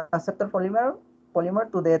acceptor polymer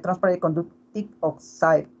to the transparent conductive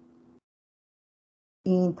oxide.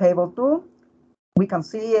 In table 2, we can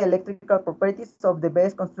see electrical properties of the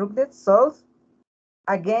best constructed cells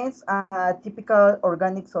against a typical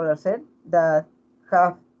organic solar cell that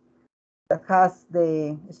has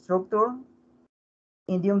the structure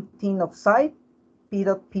indium tin oxide,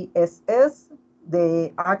 P.PSS,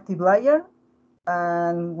 the active layer,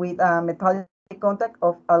 and with a metallic contact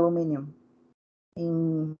of aluminum,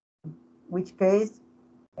 in which case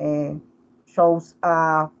shows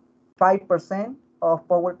a 5% of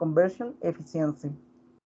power conversion efficiency.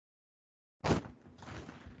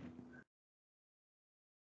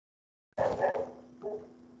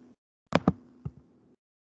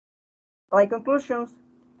 By conclusions,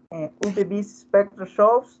 UVB spectrum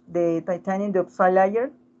shows the titanium dioxide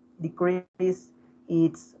layer decrease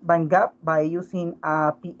its band gap by using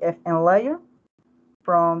a PFN layer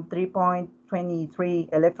from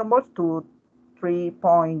 3.23 electron volts to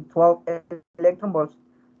 3.12 electron volts,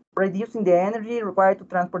 reducing the energy required to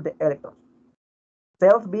transport the electrons.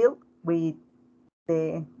 Cells built with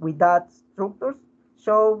that structures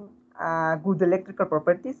show good electrical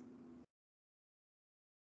properties,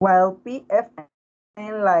 while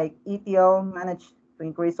PFN like ETL managed to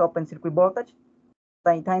increase open circuit voltage.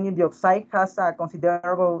 Titanium dioxide has a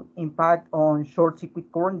considerable impact on short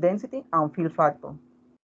circuit current density and fill factor.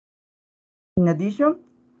 In addition,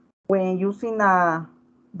 when using a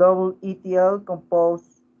double ETL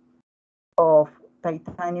composed of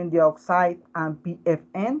titanium dioxide and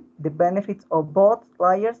PFN, the benefits of both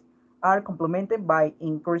layers are complemented by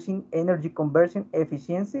increasing energy conversion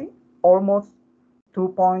efficiency almost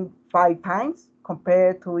 2.5 times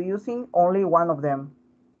compared to using only one of them.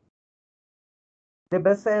 The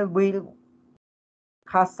vessel wheel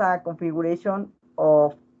has a configuration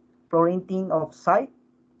of fluorine tin oxide,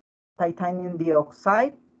 titanium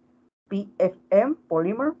dioxide, PFM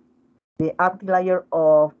polymer, the active layer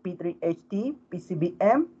of P3HT,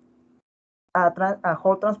 PCBM, a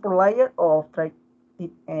whole transport layer of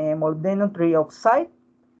molybdenum trioxide,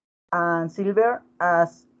 and silver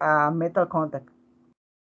as a metal contact.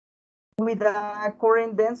 With a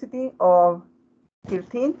current density of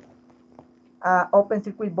 13, open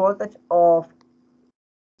circuit voltage of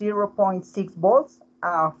 0.6 volts,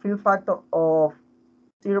 a fill factor of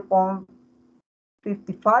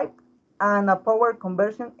 0.55, and a power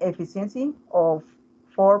conversion efficiency of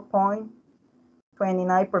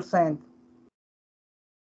 4.29%.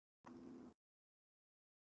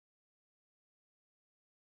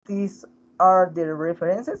 These are the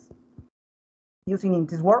references using in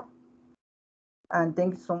this work. And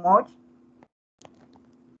thank you so much.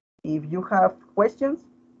 If you have questions,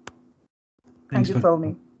 can you tell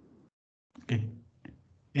me? Okay.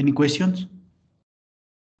 Any questions?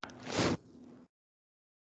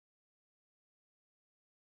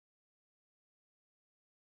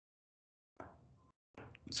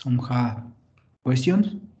 Some have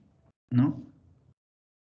questions? No?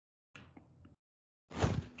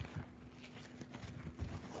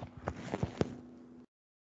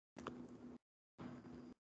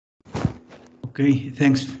 Okay,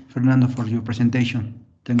 thanks, Fernando, for your presentation.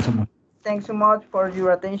 Thanks so much. Thanks so much for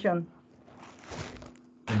your attention.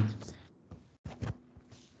 Thanks.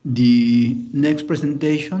 The next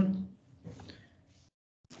presentation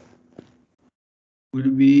will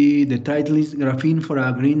be the title is Graphene for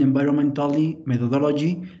a Green Environmentally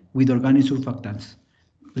Methodology with Organic Surfactants.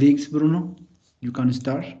 Please, Bruno, you can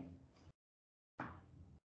start.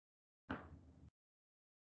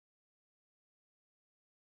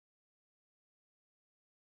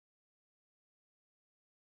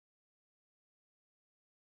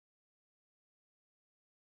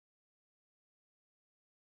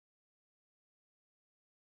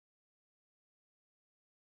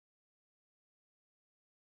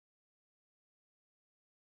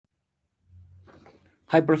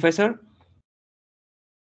 Hi, Professor.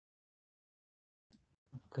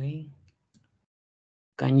 Okay.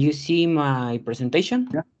 Can you see my presentation?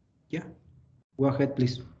 Yeah. Go ahead,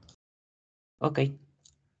 please. Okay.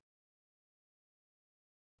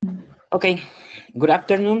 Okay. Good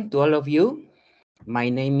afternoon to all of you. My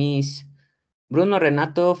name is Bruno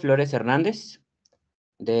Renato Flores-Hernández.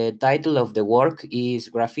 The title of the work is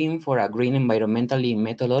Graphene for a Green Environmentally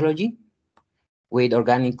Methodology with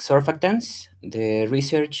Organic Surfactants. The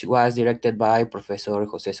research was directed by Professor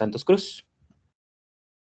José Santos-Cruz.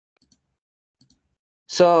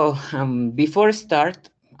 So before start,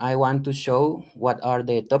 I want to show what are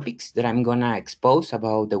the topics that I'm gonna expose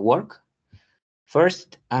about the work.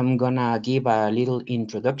 First, I'm gonna give a little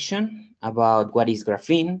introduction about what is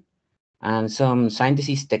graphene and some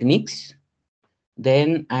synthesis techniques.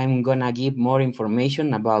 Then I'm gonna give more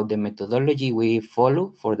information about the methodology we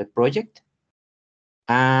follow for the project.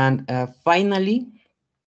 And finally,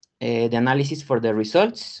 the analysis for the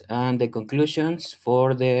results, and the conclusions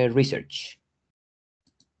for the research.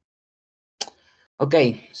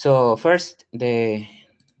 Okay, so first, the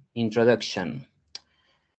introduction.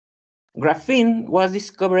 Graphene was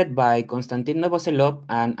discovered by Konstantin Novoselov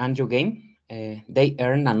and Andrew Game. They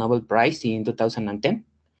earned a Nobel Prize in 2010.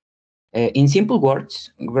 In simple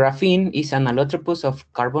words, graphene is an allotropous of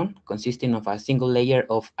carbon consisting of a single layer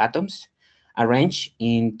of atoms arranged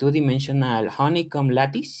in two-dimensional honeycomb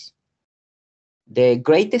lattice. The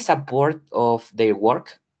greatest support of their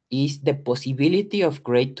work is the possibility of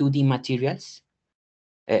great 2D materials.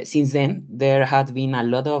 Since then, there has been a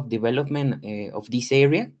lot of development of this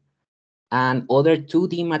area, and other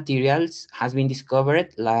 2D materials has been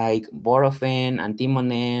discovered like borophene,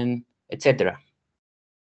 antimonen, etc.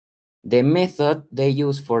 The method they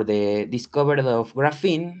used for the discovery of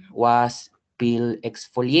graphene was peel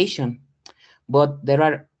exfoliation, but there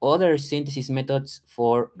are other synthesis methods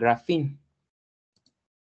for graphene.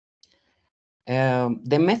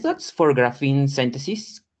 The methods for graphene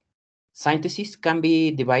synthesis can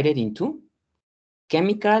be divided into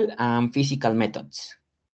chemical and physical methods.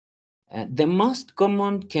 The most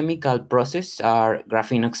common chemical processes are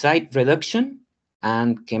graphene oxide reduction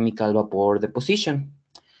and chemical vapor deposition.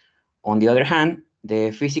 On the other hand,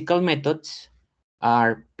 the physical methods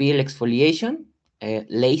are peel exfoliation,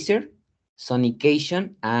 laser,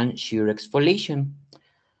 sonication, and shear exfoliation.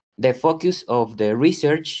 The focus of the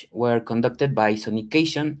research were conducted by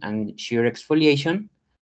sonication and shear exfoliation,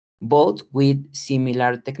 both with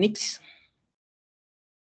similar techniques.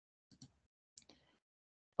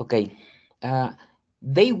 Okay,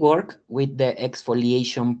 they work with the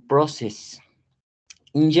exfoliation process.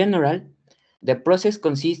 In general, the process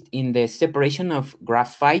consists in the separation of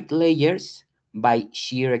graphite layers by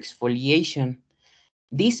shear exfoliation.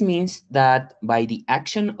 This means that by the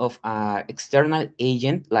action of an external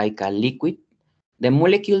agent like a liquid, the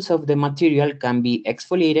molecules of the material can be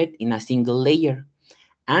exfoliated in a single layer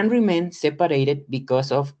and remain separated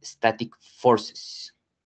because of static forces.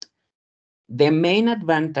 The main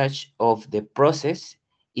advantage of the process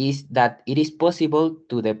is that it is possible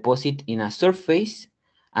to deposit in a surface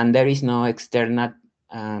and there is no external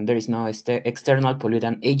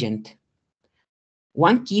pollutant agent.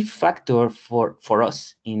 One key factor for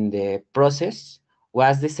us in the process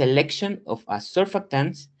was the selection of a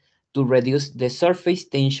surfactant to reduce the surface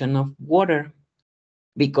tension of water,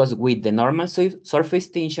 because with the normal surface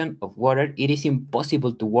tension of water, it is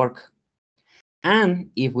impossible to work. And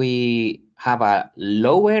if we have a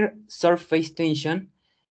lower surface tension,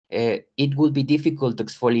 it would be difficult to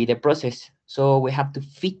exfoliate the process. So we have to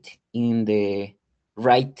fit in the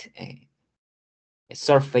right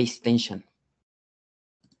surface tension.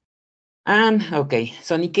 And okay,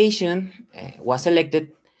 sonication was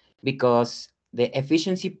selected because the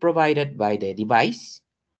efficiency provided by the device.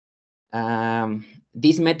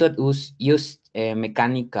 This method used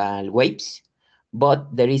mechanical waves,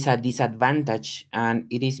 but there is a disadvantage, and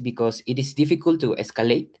it is because it is difficult to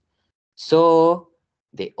escalate. So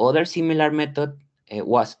the other similar method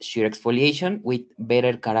was shear exfoliation with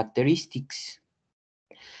better characteristics.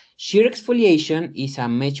 Shear exfoliation is a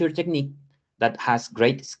mature technique that has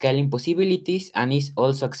great scaling possibilities and is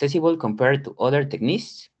also accessible compared to other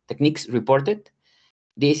techniques reported.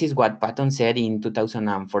 This is what Patton said in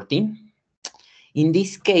 2014. In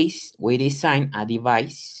this case, we designed a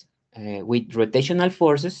device with rotational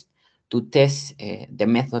forces to test the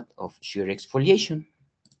method of shear exfoliation.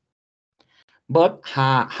 But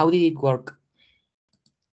how did it work?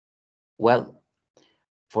 Well,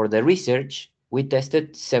 for the research, we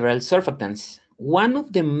tested several surfactants. One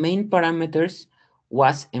of the main parameters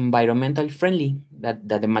was environmentally friendly, that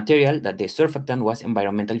the material, that the surfactant was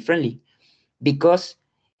environmentally friendly, because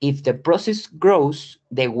if the process grows,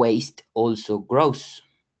 the waste also grows.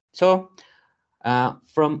 So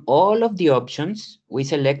from all of the options, we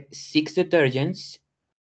select 6 detergents,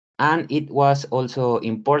 and it was also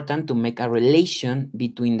important to make a relation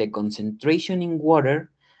between the concentration in water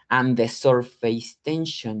and the surface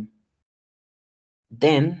tension.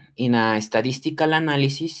 Then, in a statistical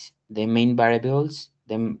analysis, the main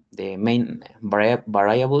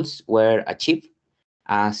variables were achieved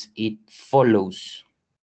as it follows.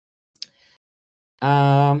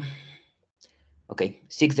 Okay,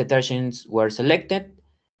 6 detergents were selected.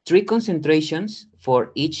 3 concentrations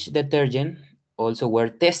for each detergent also were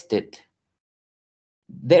tested.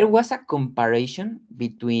 There was a comparison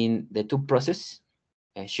between the two processes,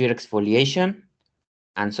 shear exfoliation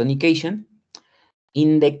and sonication.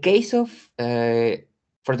 In the case of,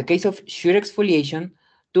 for the case of shear exfoliation,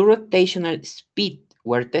 2 rotational speeds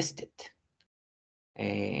were tested.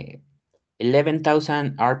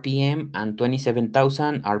 11,000 RPM and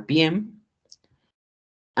 27,000 RPM.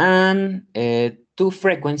 And two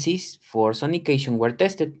frequencies for sonication were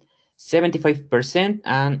tested, 75%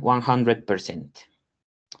 and 100%.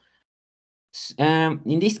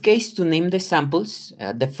 In this case, to name the samples,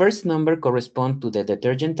 the first number corresponds to the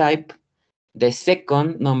detergent type, the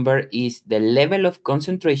second number is the level of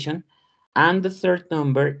concentration, and the third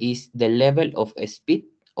number is the level of speed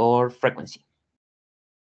or frequency.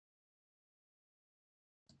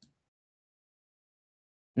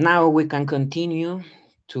 Now we can continue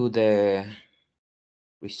to the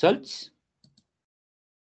results.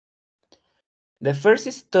 The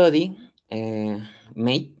first study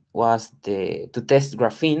made was to test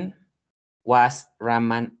graphene was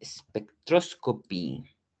Raman spectroscopy.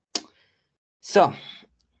 So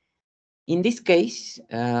in this case,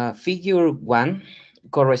 figure 1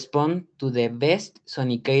 corresponds to the best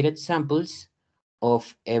sonicated samples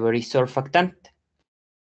of every surfactant.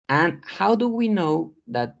 And how do we know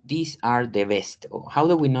that these are the best? Or how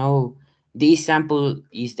do we know this sample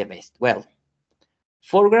is the best? Well,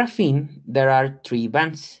 for graphene, there are 3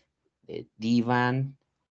 bands, the D band,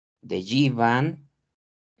 the G band,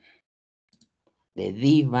 the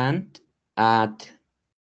D band at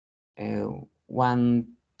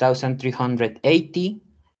 1,380,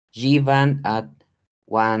 G band at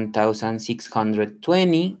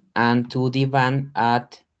 1,620, and 2D band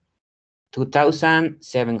at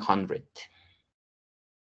 2,700.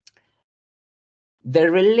 The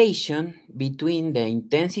relation between the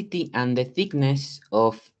intensity and the thickness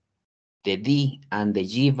of the D and the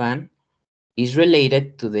G band is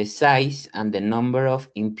related to the size and the number of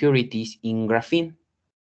impurities in graphene.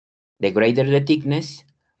 The greater the thickness,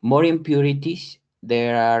 more impurities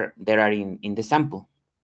there are in the sample.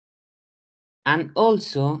 And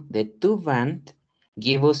also the 2 band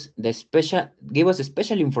give us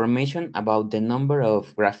special information about the number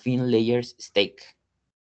of graphene layers stacked.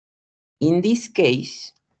 In this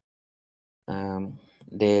case,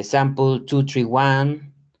 the sample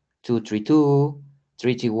 231, 232,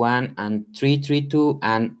 331, and 332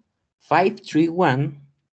 and 531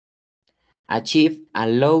 achieve a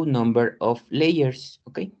low number of layers.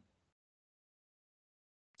 Okay.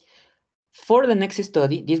 For the next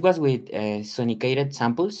study, this was with sonicated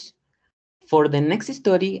samples. For the next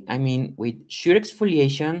study, I mean, with shear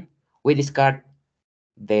exfoliation, we discard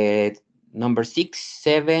the number 6,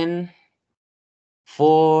 7,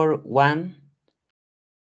 4, 1,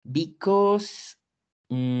 because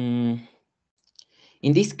in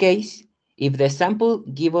this case, if the sample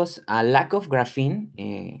gives us a lack of graphene,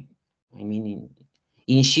 I mean,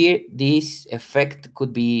 in shear, this effect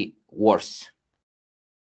could be worse.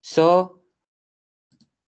 So,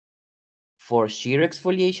 for shear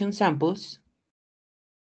exfoliation samples,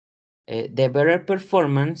 the better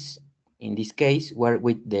performance in this case were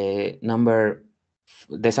with the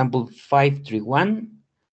sample 531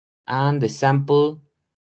 and the sample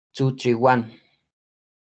 231.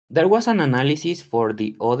 There was an analysis for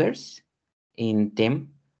the others in TEM,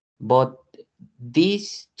 but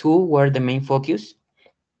these 2 were the main focus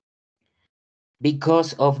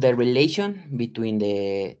because of the relation between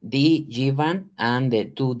the D-G band and the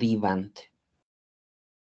 2D band.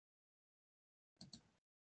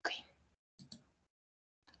 Okay.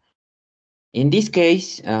 In this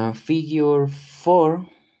case, figure 4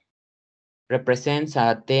 represents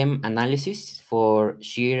a TEM analysis for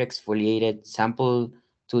shear exfoliated sample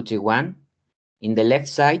 231. In the left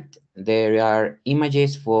side, there are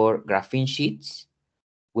images for graphene sheets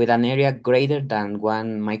with an area greater than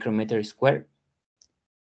 1 micrometer square.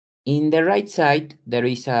 In the right side, there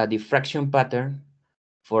is a diffraction pattern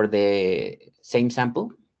for the same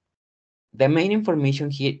sample. The main information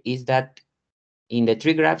here is that in the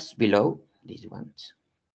 3 graphs below, these ones,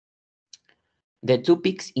 the 2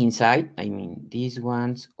 peaks inside, I mean these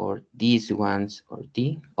ones or these ones or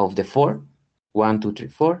of the 4, 1, 2, 3,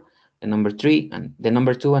 4, the number 3 and the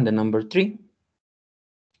number 2 and the number 3,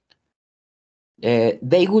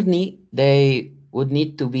 they would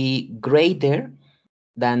need to be greater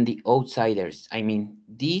than the outsiders. I mean,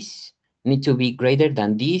 these need to be greater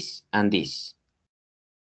than this and this.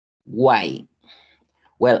 Why?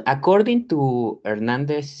 Well, according to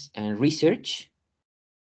Hernández research,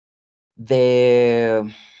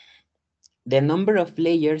 the number of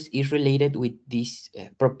layers is related with this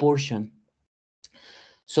proportion.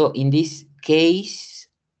 So in this case,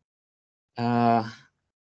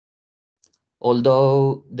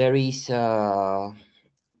 although there is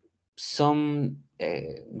some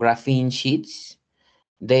graphene sheets,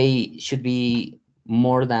 they should be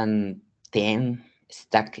more than 10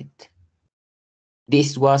 stacked.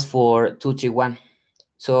 This was for 231.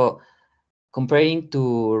 So comparing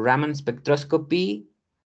to Raman spectroscopy,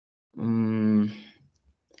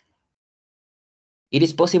 it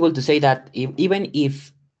is possible to say that even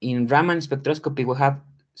if in Raman spectroscopy we have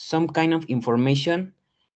some kind of information,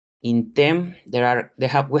 in TEM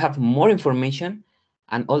we have more information,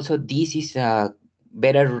 and also this is a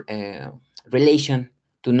better relation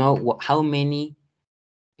to know how many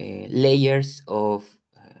layers of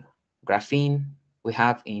graphene we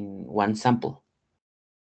have in one sample.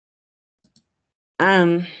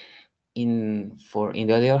 And in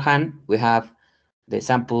the other hand, we have the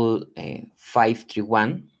sample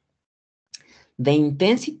 531. The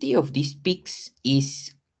intensity of these peaks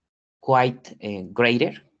is quite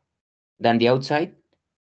greater than the outside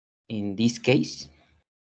in this case.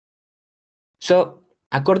 So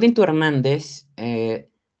according to Hernández,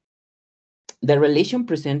 the relation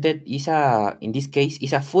presented is in this case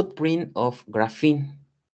is a footprint of graphene.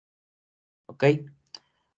 Okay.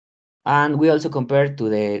 And we also compare to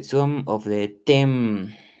the sum of the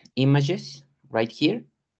TEM images right here.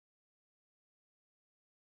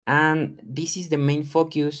 And this is the main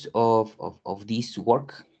focus of this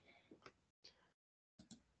work.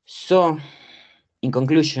 So, in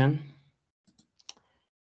conclusion,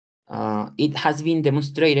 it has been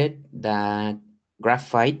demonstrated that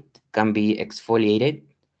graphite can be exfoliated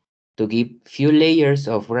to give few layers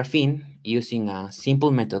of graphene using a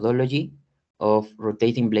simple methodology of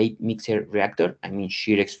rotating blade mixer reactor,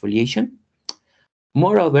 shear exfoliation.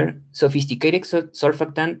 Moreover, sophisticated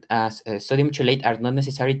surfactant as sodium chelate are not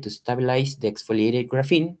necessary to stabilize the exfoliated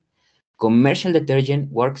graphene. Commercial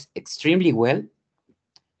detergent works extremely well,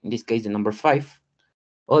 in this case the number 5.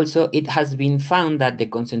 Also, it has been found that the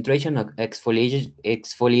concentration of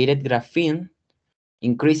exfoliated graphene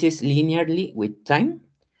increases linearly with time,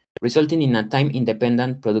 resulting in a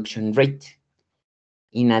time-independent production rate.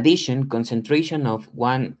 In addition, concentration of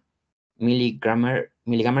 1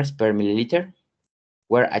 milligrams per milliliter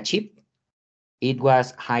were achieved. It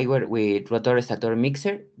was higher with rotor-stator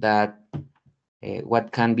mixer than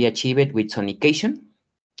what can be achieved with sonication.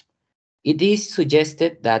 It is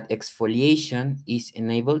suggested that exfoliation is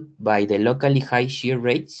enabled by the locally high shear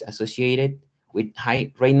rates associated with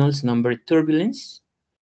high Reynolds number turbulence.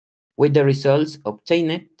 With the results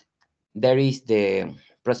obtained, there is the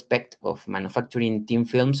prospect of manufacturing thin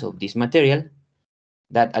films of this material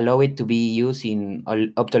that allow it to be used in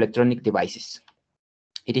optoelectronic devices.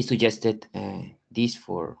 It is suggested this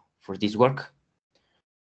for this work.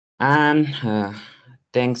 And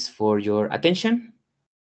thanks for your attention.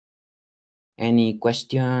 Any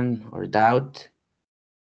question or doubt?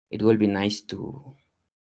 It will be nice to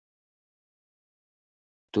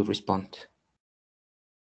respond.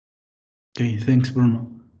 Okay, thanks, Bruno.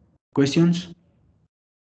 Questions?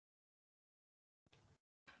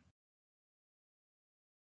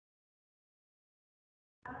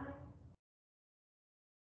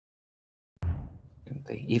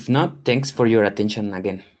 Okay, if not, thanks for your attention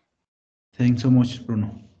again. Thanks so much,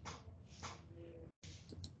 Bruno.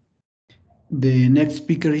 The next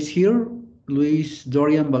speaker is here, Luis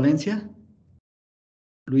Dorian Valencia.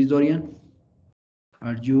 Luis Dorian,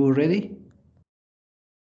 are you ready?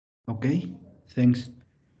 Okay, thanks.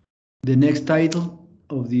 The next title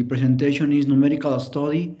of the presentation is Numerical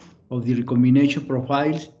Study of the Recombination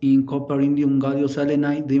Profiles in Copper Indium Gallium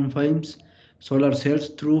Selenide DIM Films Solar Cells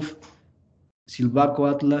through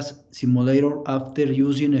Silvaco Atlas Simulator after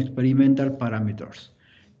using experimental parameters.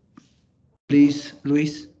 Please,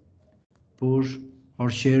 Luis, push or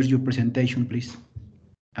share your presentation, please,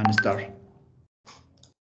 and start.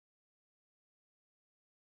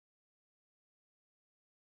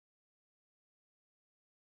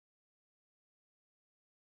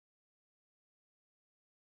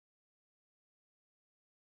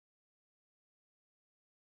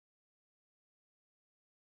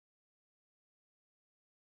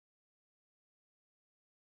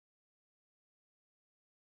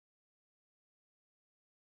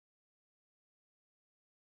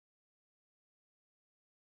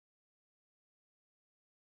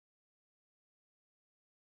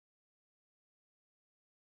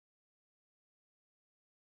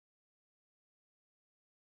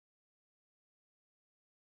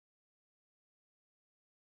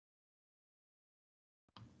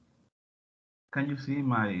 Can you see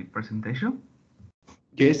my presentation?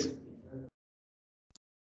 Yes.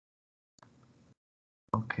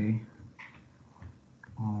 Okay.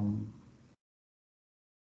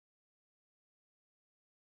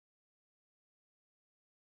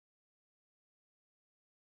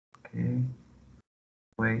 Okay.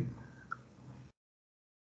 Wait.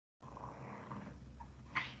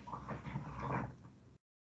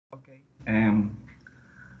 Okay.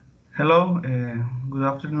 Hello, good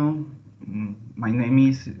afternoon. My name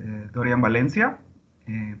is Dorian Valencia.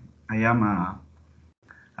 I am a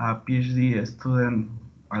PhD student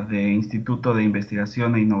at the Instituto de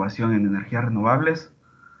Investigación e Innovación en Energías Renovables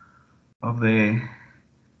of the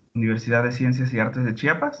Universidad de Ciencias y Artes de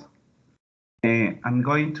Chiapas. I'm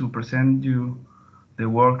going to present you the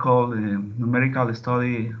work called Numerical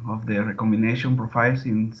Study of the Recombination Profiles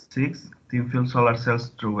in 6 thin film solar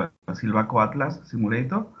cells through a Silvaco Atlas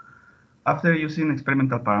simulator after using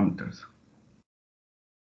experimental parameters.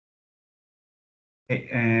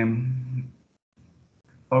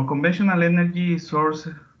 Our conventional energy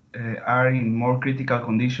sources are in more critical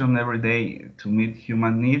condition every day to meet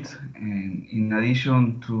human needs, and in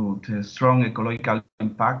addition to the strong ecological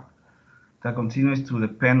impact that continues to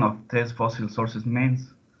depend on these fossil sources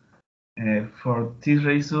means. For this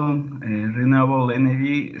reason, renewable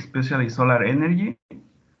energy, especially solar energy,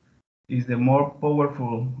 is the more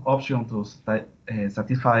powerful option to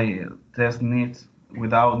satisfy these needs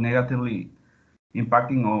without negatively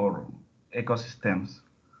impacting our ecosystems.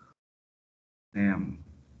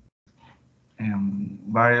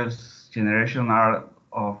 Various generations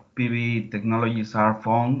of PV technologies are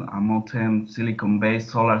found. Among them, silicon-based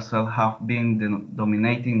solar cells have been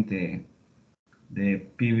dominating the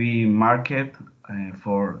PV market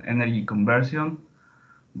for energy conversion,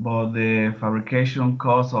 but the fabrication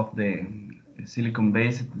cost of the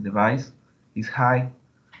silicon-based device is high,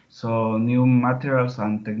 so new materials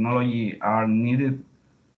and technology are needed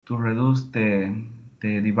to reduce the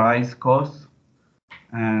device cost,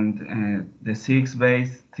 and the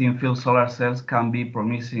 6-based thin-film solar cells can be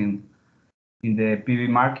promising in the PV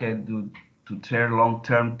market due to their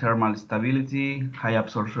long-term thermal stability, high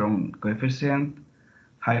absorption coefficient,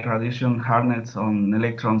 high radiation hardness on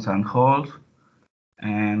electrons and holes,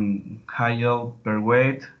 and high yield per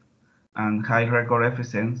weight, and high record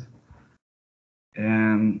efficiency.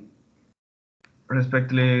 And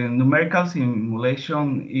respectively, numerical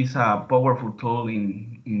simulation is a powerful tool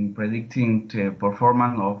in predicting the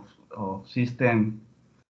performance of system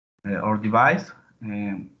or device.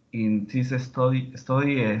 In this study,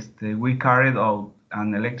 we carried out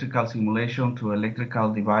an electrical simulation to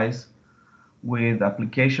electrical device with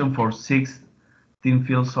application for 6 thin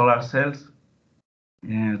film solar cells.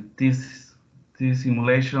 This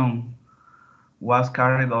simulation was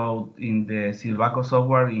carried out in the Silvaco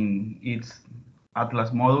software in its Atlas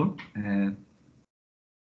module,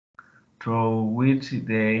 through which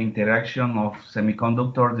the interaction of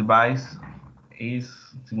semiconductor device is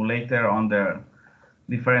simulated under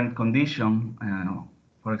different conditions,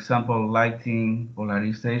 for example, lighting,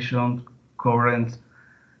 polarization, currents,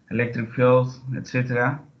 electric fields,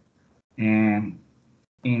 etc. And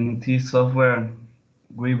in this software,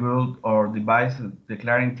 we build our devices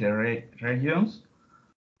declaring the regions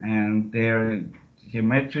and their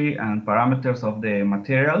geometry and parameters of the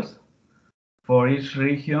materials for each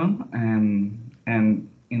region, and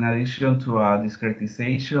in addition to a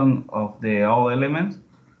discretization of the all elements,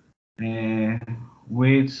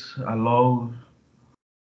 which allows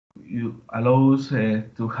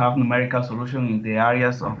to have numerical solution in the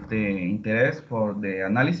areas of the interest for the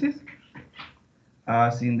analysis,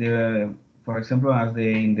 as in the, for example, as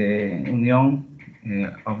in the union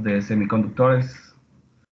of the semiconductors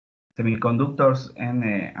N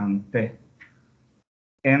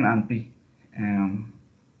and P.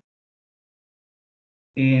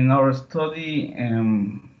 In our study,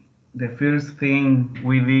 the first thing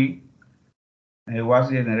we did was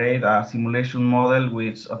generate a simulation model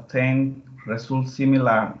which obtained results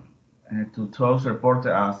similar to those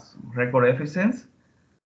reported as record efficiency.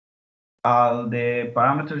 All the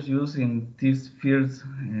parameters used in this first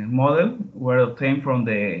model were obtained from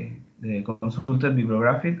the consulted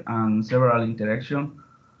bibliography, and several interactions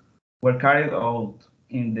were carried out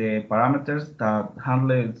in the parameters that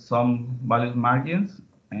handled some value margins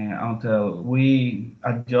until we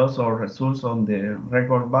adjust our results on the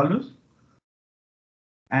record values.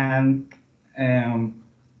 And in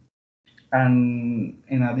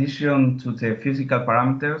addition to the physical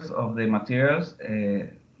parameters of the materials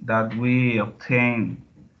that we obtain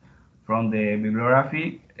from the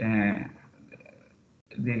bibliography,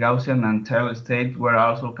 the Gaussian and Taylor state were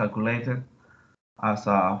also calculated as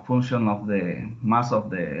a function of the mass of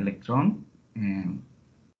the electron. And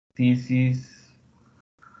this is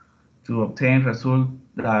to obtain results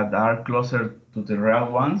that are closer to the real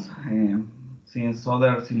ones, since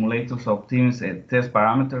other simulators optimize test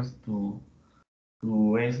parameters to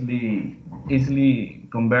easily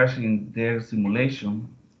converge in their simulation.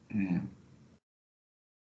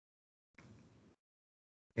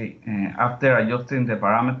 After adjusting the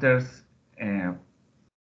parameters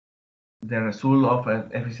the result of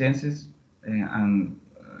efficiencies and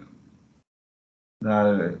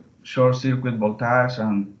the short circuit voltage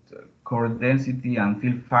and core density and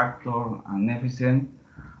field factor and efficient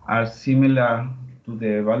are similar to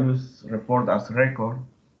the values reported as record,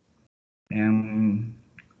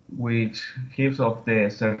 which gives of the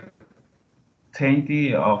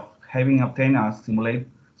certainty of having obtained a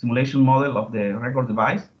simulation model of the record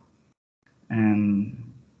device.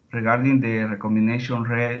 And regarding the recombination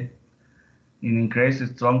rate, it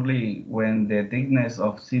increases strongly when the thickness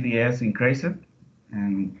of CDS increases,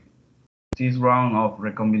 and this round of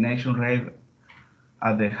recombination rate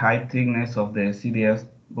at the high thickness of the CDS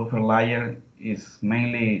buffer layer is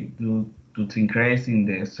mainly due to the increase in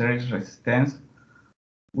the surge resistance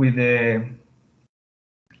with the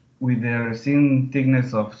resin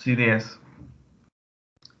thickness of CDS.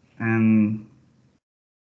 And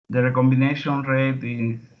the recombination rate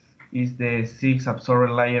is the 6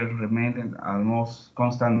 absorber layer remaining almost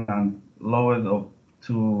constant and lowered up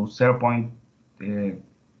to 0.35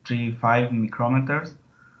 micrometers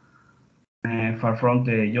far from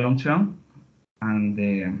the junction, and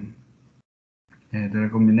the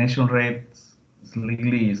recombination rate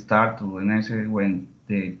slightly start to enhance when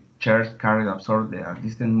the charge carried absorbed a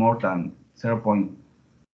distance more than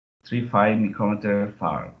 0.35 micrometer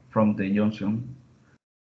far from the junction.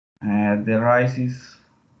 The rises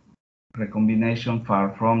recombination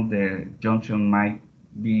far from the junction might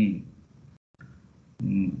be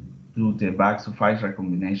due to the back surface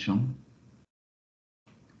recombination.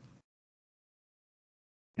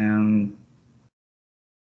 And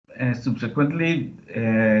subsequently,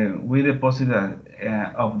 we deposit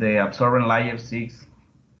of the absorbent layer 6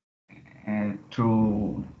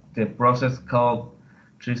 through the process called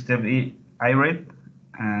three-step irate,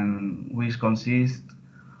 and which consists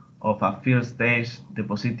of a first stage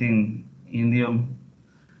depositing indium,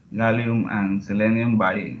 gallium, and selenium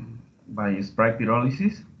by spray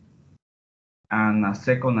pyrolysis, and a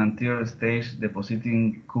second and third stage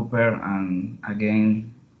depositing copper and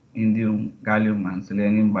again indium, gallium, and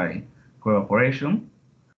selenium by co-evaporation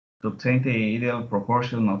to obtain the ideal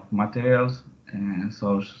proportion of materials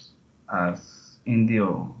such as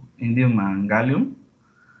indium and gallium.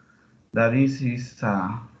 That is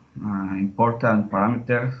important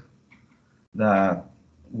parameter that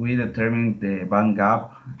we determine the band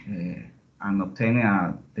gap and obtain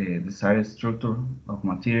the desired structure of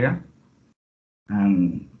material.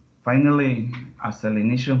 And finally, a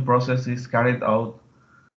salinization process is carried out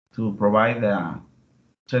to provide the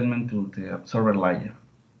treatment to the absorber layer.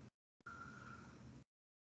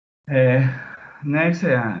 Next,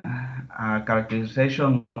 a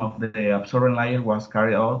characterization of the absorbent layer was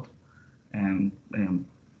carried out, and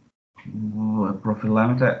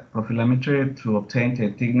profilometry to obtain the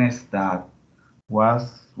thickness that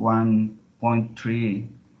was 1.3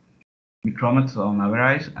 micrometers on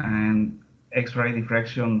average, and X-ray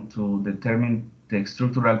diffraction to determine the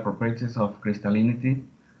structural properties of crystallinity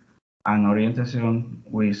and orientation,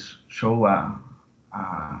 which show a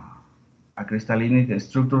crystallinity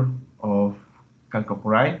structure of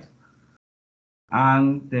chalcopyrite.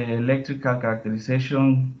 And the electrical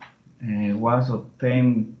characterization was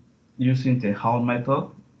obtained using the Hall method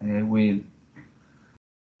with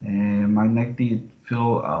a magnetic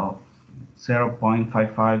field of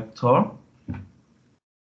 0.55 torr,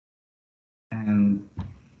 and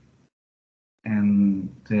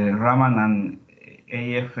the Raman and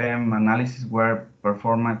AFM analysis were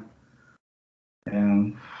performed,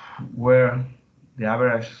 where the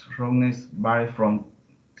average roughness varied from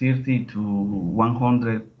 30 to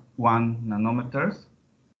 101 nanometers,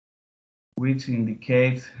 which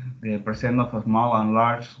indicates the presence of small and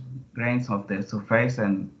large grains of the surface,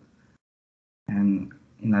 and in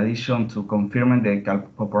addition to confirming the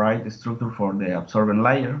chalcopyrite structure for the absorbent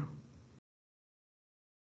layer.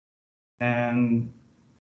 And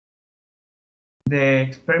the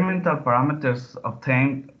experimental parameters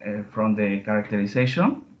obtained from the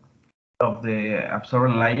characterization of the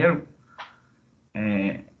absorbent layer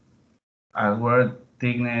were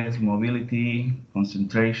thickness, mobility,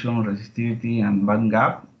 concentration, resistivity, and band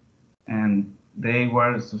gap, and they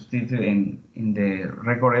were substituted in the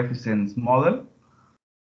record efficiency model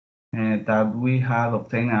that we had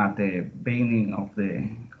obtained at the beginning of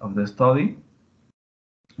the study.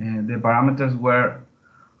 The parameters were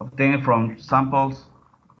obtained from samples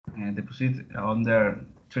deposited under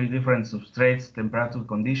 3 different substrates temperature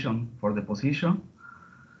conditions for deposition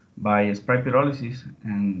by spray pyrolysis,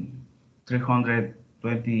 and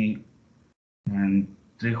 320 and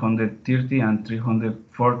 330 and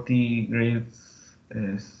 340 degrees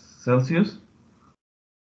Celsius.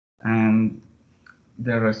 And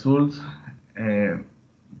the results, the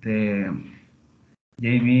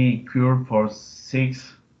JV curve for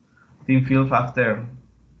 6 thin films after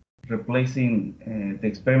replacing the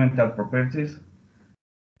experimental properties,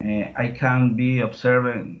 I can be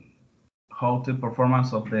observing how the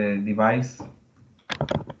performance of the device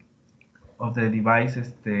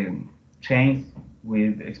change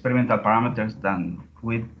with experimental parameters than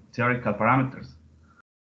with theoretical parameters,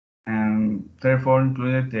 and therefore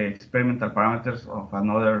included the experimental parameters of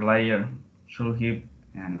another layer should give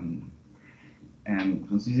and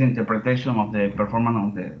consistent interpretation of the performance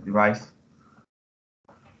of the device.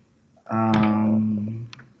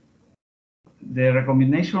 The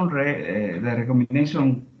recombination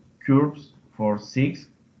curves for 6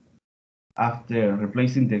 after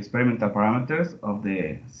replacing the experimental parameters of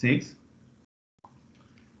the 6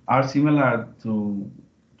 are similar to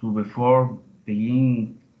before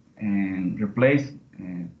begin and replace.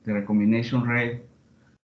 The recombination rate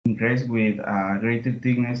increased with a greater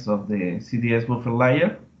thickness of the CDS buffer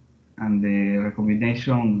layer, and the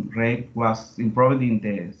recombination rate was improved in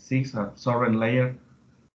the 6 absorbent layer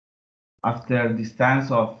after a distance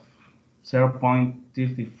of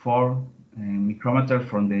 0.34 micrometers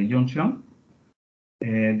from the junction.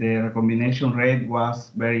 The recombination rate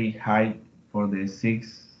was very high for the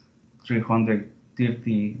 330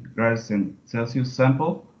 degrees Celsius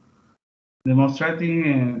sample,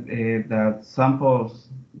 demonstrating that samples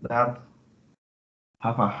that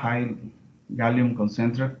have a high gallium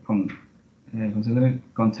concentrate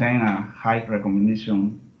contain a high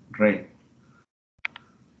recombination rate.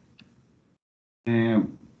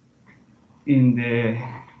 In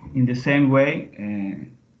the same way,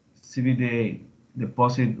 CVD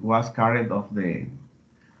deposit was carried of the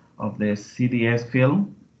CDS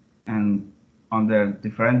film and under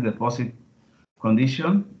different deposit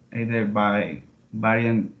condition, either by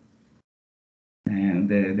varying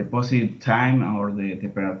the deposit time or the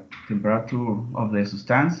temperature of the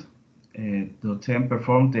substance, to then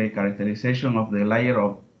perform the characterization of the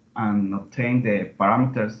layer and obtain the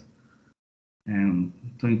parameters and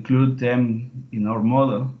to include them in our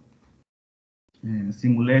model.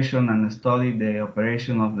 Simulation and study the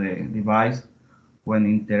operation of the device when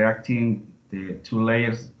interacting the 2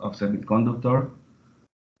 layers of semiconductor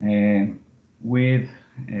with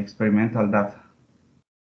experimental data.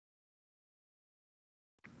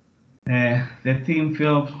 The thin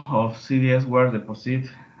films of CDS were deposited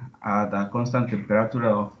at a constant temperature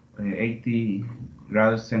of 80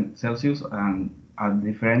 degrees Celsius and at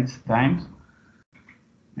different times.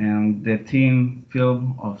 And the thin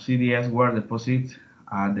film of CDS were deposited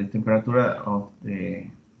at the temperature of the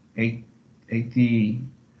 80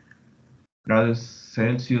 degrees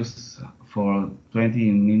Celsius for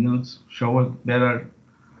 20 minutes, showed better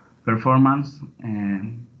performance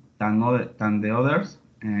than the others.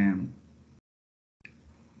 And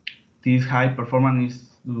this high performance is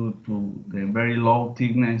due to the very low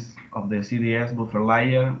thickness of the CDS buffer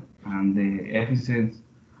layer and the efficiency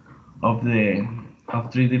of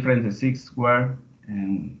 3 different 6 square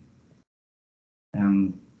and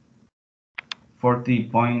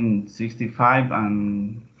 40.65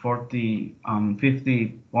 and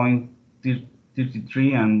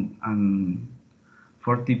 50.33 and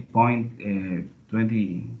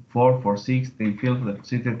 40.24 for 6 thin films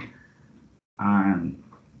deposited and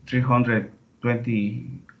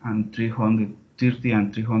 320 and 330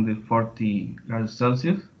 and 340 degrees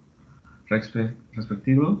Celsius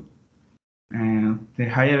respectively. And the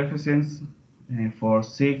higher efficiency for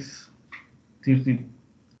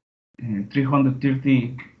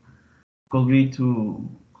 330 could be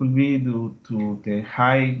due to the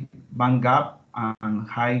high band gap and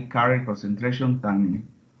high carrier concentration than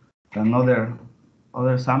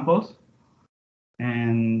other samples,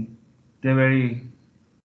 and the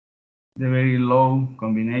very low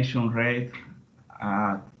combination rate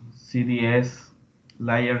at CDS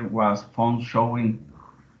layer was found, showing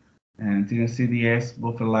and the CDS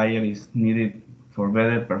buffer layer is needed for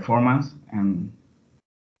better performance, and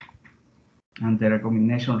the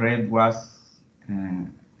recombination rate was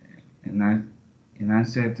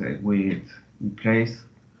enhanced with increase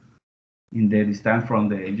in the distance from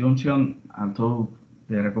the junction, although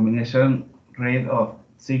the recombination rate of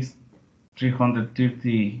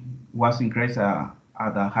 330 was increased at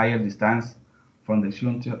a higher distance from the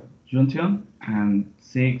junction, and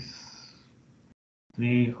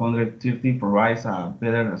 330 provides a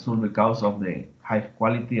better result because of the high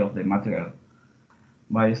quality of the material.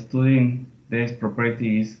 By studying these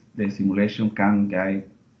properties, the simulation can guide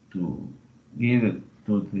to the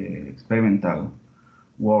experimental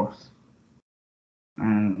works.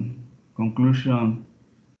 And conclusion,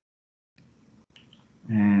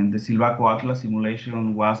 And the Silvaco Atlas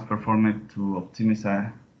simulation was performed to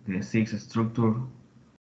optimize the CISe structure,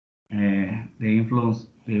 the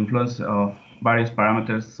influence of various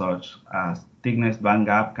parameters such as thickness, band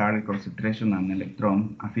gap, carrier concentration, and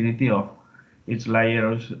electron affinity of each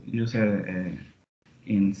layer used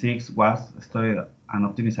in CISe was studied and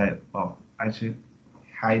optimized of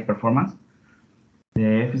high performance.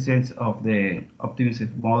 The efficiency of the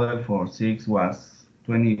optimized model for CISe was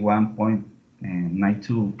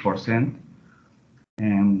 21.92%,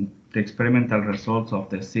 and the experimental results of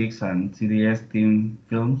the CISe and CDS thin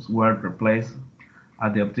films were replaced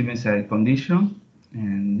at the optimized condition,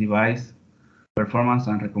 and device performance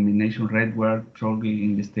and recombination rate were thoroughly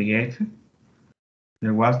investigated.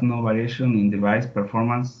 There was no variation in device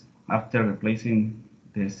performance after replacing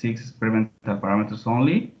the CISe experimental parameters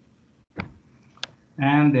only,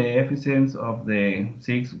 and the efficiency of the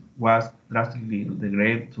CISe was drastically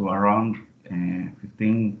degraded to around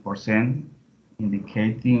 15%,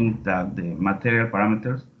 indicating that the material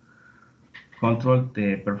parameters controlled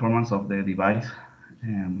the performance of the device.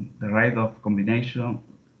 The rate of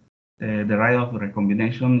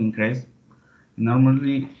recombination increase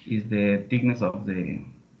normally is the thickness of the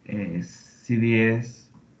CDS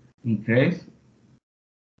increase,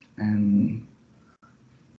 and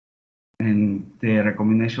the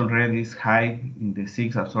recombination rate is high in the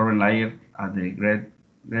CISe absorbent layer at the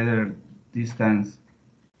greater distance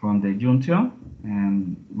from the junction.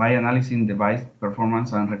 And by analyzing device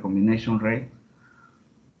performance and recombination rate,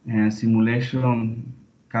 and simulation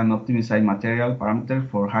can optimize material parameters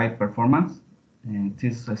for high performance. And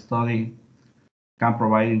this study can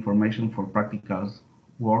provide information for practical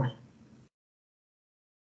work.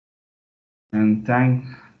 And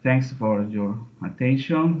thanks for your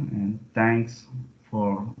attention, and thanks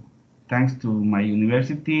to my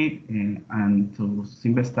university and to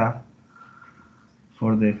CISe staff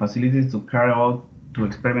for the facilities to carry out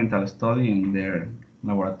experimental study in their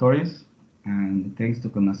laboratories, and thanks to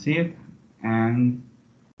CONACYT and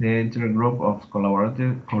the entire group of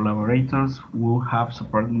collaborators who have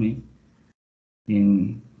supported me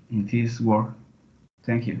in this work.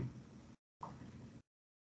 Thank you.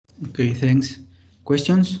 Okay, thanks.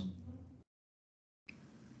 Questions?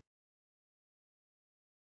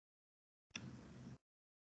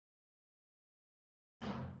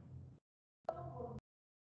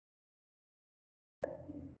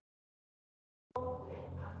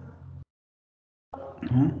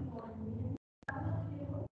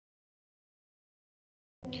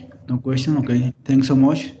 No question? Okay, thanks so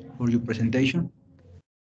much for your presentation.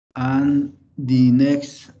 And the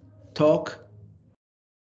next talk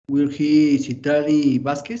will be Citlali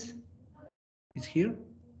Vázquez. Is here?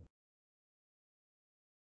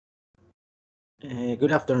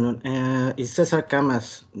 Good afternoon. Is Cesar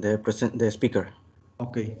Camas the speaker?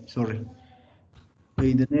 Okay, sorry.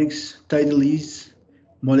 Okay, the next title is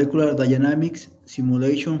Molecular Dynamics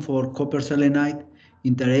Simulation for Copper Selenide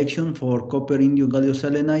Interaction for Copper Indium Gallium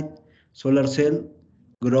Selenide Solar Cell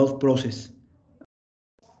Growth Process.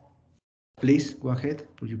 Please go ahead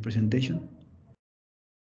for your presentation.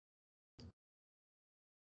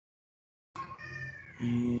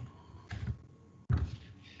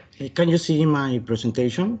 Can you see my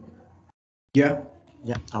presentation? Yeah.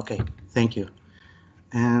 Yeah, okay, thank you.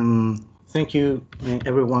 Thank you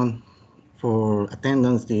everyone for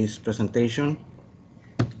attendance this presentation.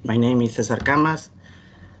 My name is Cesar Camas,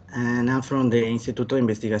 and I'm from the Instituto de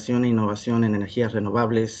Investigación e Innovación en Energías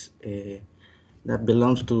Renovables that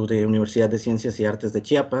belongs to the Universidad de Ciencias y Artes de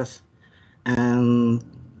Chiapas. And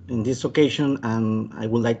in this occasion, I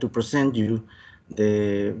would like to present you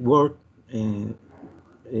the work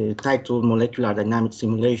titled Molecular Dynamic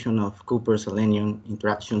Simulation of Copper-Selenium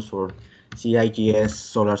Interactions for CIGS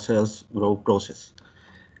Solar Cells Growth Process.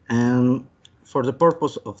 And for the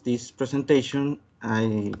purpose of this presentation,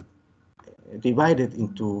 I divided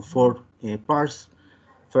into 4 parts.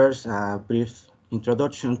 First, a brief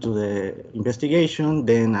introduction to the investigation,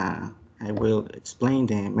 then I will explain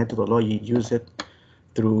the methodology used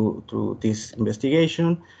through this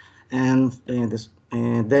investigation, and then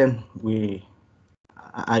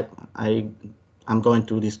I'm going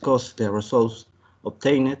to discuss the results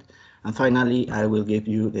obtained, and finally I will give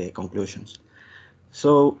you the conclusions.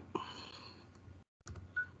 So,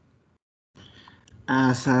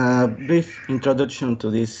 as a brief introduction to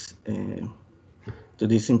this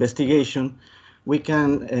investigation, we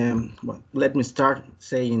can well, let me start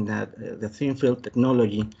saying that the thin film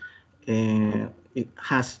technology it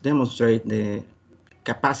has demonstrated the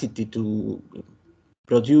capacity to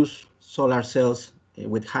produce solar cells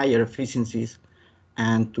with higher efficiencies,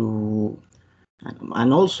 and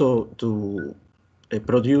also to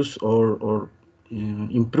produce or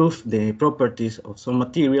improve the properties of some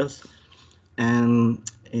materials, and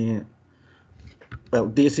well,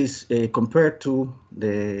 this is compared to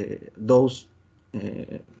those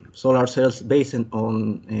solar cells based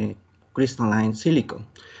on crystalline silicon.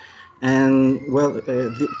 And well,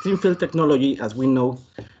 the thin film technology, as we know,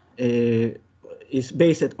 is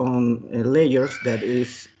based on layers that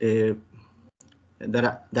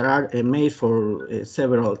are made for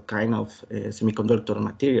several kind of semiconductor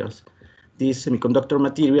materials. These semiconductor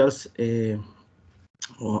materials,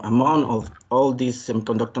 among of all these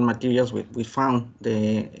semiconductor materials, we found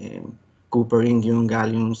the copper, indium,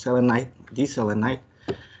 gallium selenide, D-selenide,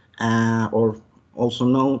 or also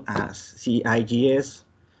known as CIGS.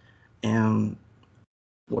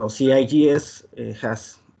 Well, CIGS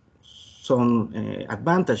has some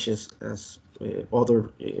advantages, as other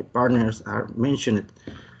partners are mentioned.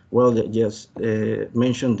 Well, they just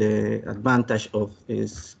mentioned the advantage of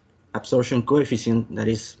its absorption coefficient that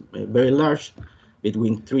is very large,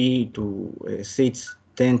 between 3 to 6,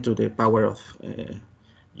 10 to the power of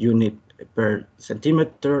unit per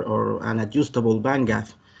centimeter, or an adjustable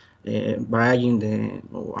bandgap, varying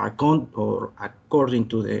or according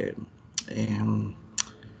to the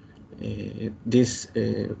this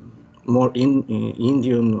more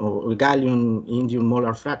indium or gallium indium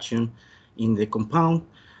molar fraction in the compound,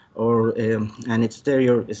 or an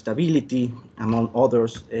exterior stability, among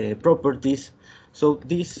others properties. So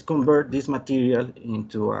this convert this material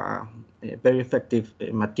into a very effective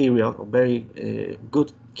material, a very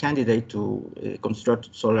good candidate to construct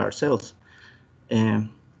solar cells.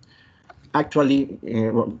 Actually,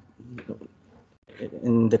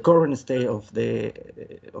 in the current state of the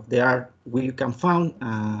art, we can find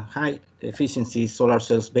high efficiency solar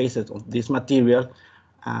cells based on this material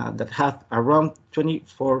that have around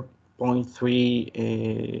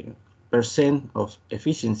 24.3% of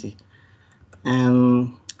efficiency.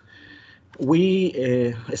 And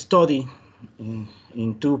we study in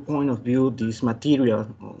 2 points of view this material,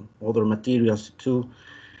 or other materials too.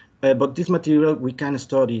 But this material we can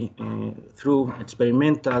study through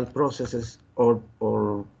experimental processes, or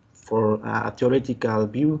for a theoretical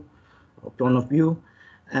view or point of view.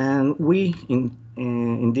 And we,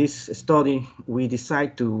 in this study, we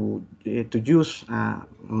decide to use a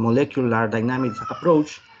molecular dynamics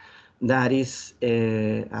approach that is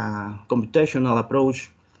a computational approach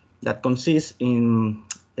that consists in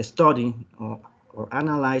studying or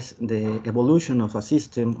analyze the evolution of a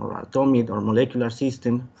system, or atomic or molecular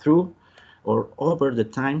system, through or over the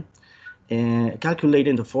time,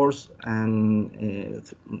 calculating the force, and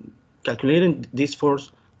calculating this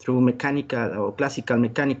force through mechanical or classical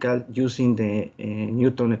mechanical, using the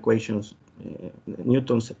Newton's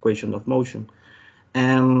equation of motion.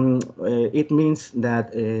 And it means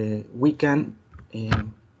that we can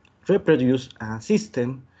reproduce a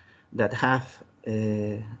system that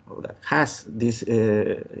has these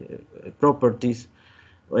properties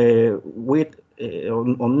with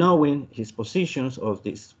on knowing his positions of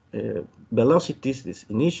these velocities, this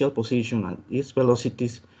initial position and its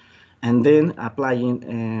velocities, and then applying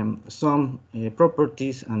some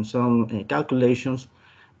properties and some calculations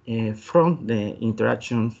from the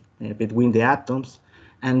interactions between the atoms,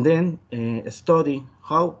 and then study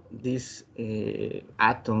how these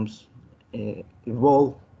atoms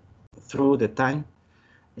evolve through the time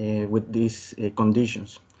with these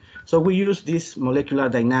conditions. So we use this molecular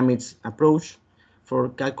dynamics approach for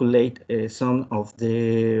calculate some of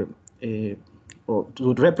the, or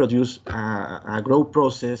to reproduce a growth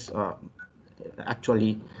process,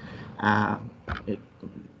 actually a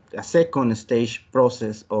second stage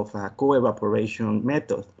process of a co-evaporation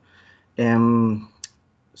method.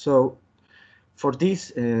 So for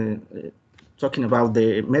this, talking about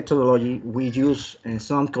the methodology, we use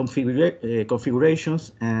some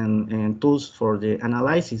configurations and tools for the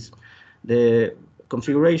analysis. The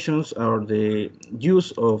configurations are the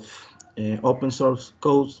use of open source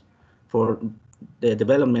codes for the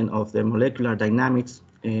development of the molecular dynamics.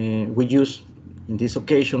 We use, in this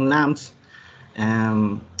occasion, LAMPS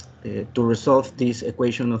to resolve this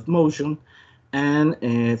equation of motion. And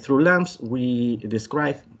through LAMPS, we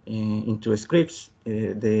describe into scripts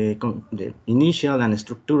the initial and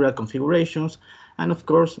structural configurations. And of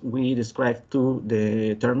course, we describe too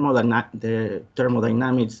the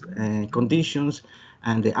thermodynamics conditions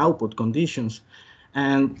and the output conditions.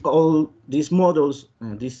 And all these models,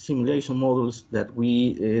 these simulation models that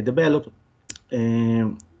we develop,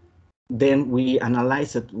 then we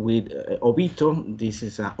analyze it with Obito. This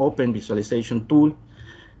is an open visualization tool.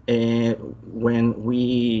 When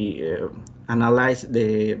we analyze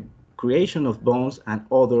the creation of bonds and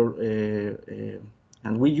other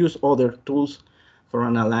And we use other tools for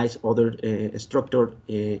analyze other structure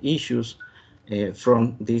issues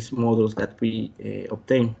from these models that we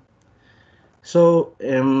obtain. So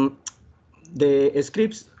the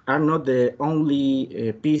scripts are not the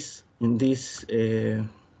only piece in this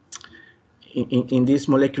in this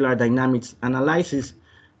molecular dynamics analysis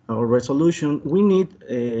or resolution. We need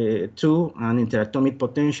too an interatomic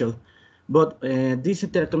potential, but these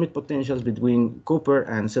interatomic potentials between copper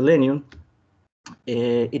and selenium,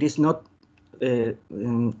 it is not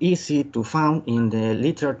easy to find in the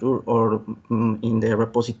literature or in the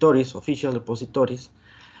repositories, official repositories.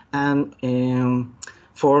 And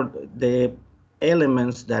for the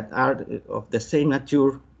elements that are of the same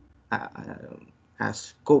nature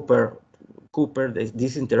as copper,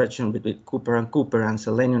 this interaction between copper and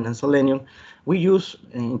selenium, we use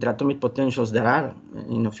interatomic potentials that are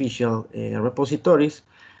in official repositories.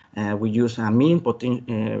 We use a mean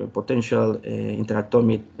potential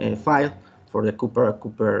interatomic file for the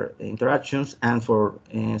copper interactions, and for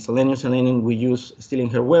selenium we use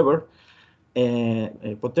Stillinger-Weber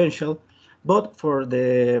potential. But for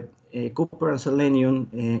the copper and selenium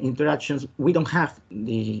interactions, we don't have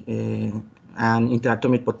the an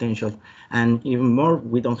interatomic potential, and even more,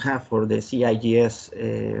 we don't have for the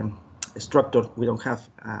CISe structure, we don't have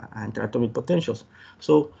interatomic potentials.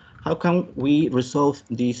 So how can we resolve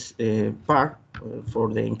this part for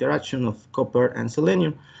the interaction of copper and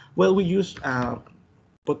selenium? Well, we use a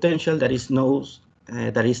potential that is known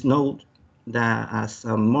as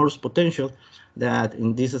a Morse potential, that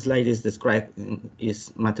in this slide is described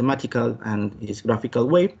is mathematical and is graphical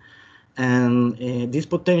wave. And this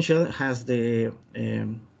potential has the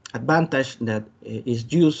advantage that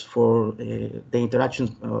is used for the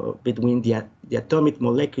interactions between the atomic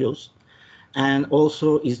molecules, and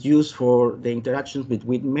also is used for the interactions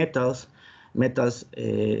between metals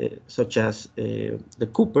such as the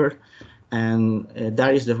copper. And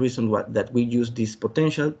that is the reason that we use this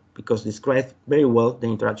potential, because it describes very well the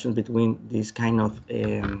interaction between this kind of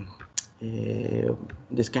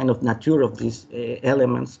nature of these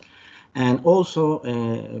elements. And also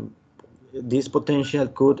this potential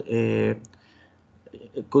could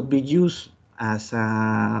be used as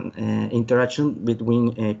an interaction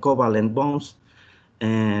between covalent bonds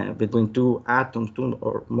between two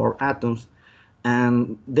or more atoms.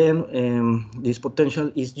 And then this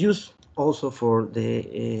potential is used also for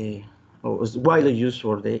the, or is widely used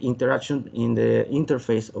for the interaction in the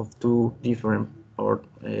interface of two different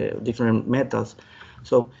metals.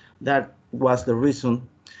 So that was the reason,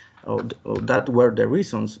 or that were the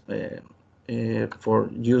reasons for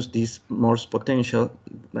use this Morse potential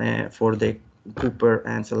for the copper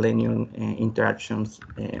and selenium interactions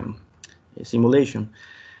simulation.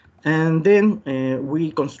 And then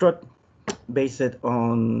we construct, based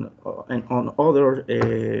on other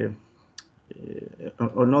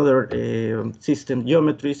system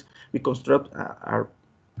geometries, we construct our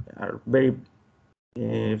very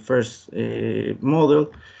first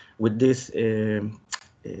model with this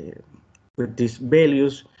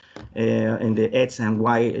values in the X and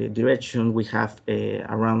Y direction. We have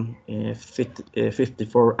around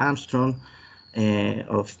 54 Armstrong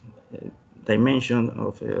of dimension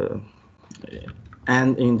of,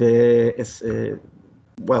 and in the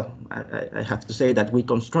well, I have to say that we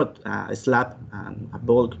construct a slab and a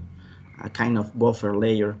bulk, a kind of buffer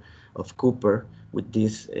layer of copper with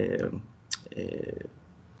these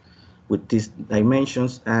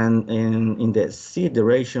dimensions. And in the C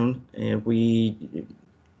direction, we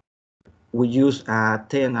use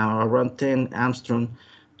around 10 Armstrong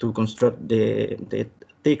to construct the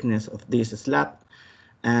thickness of this slab.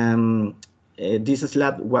 This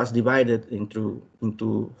slab was divided into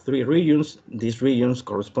 3 regions. These regions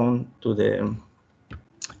correspond to the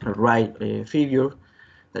right figure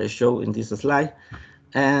that is shown in this slide.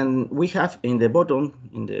 And we have in the bottom,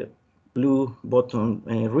 in the blue bottom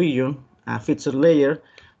region, a fixed layer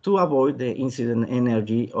to avoid the incident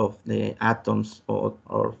energy of the atoms or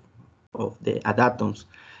of the adatoms.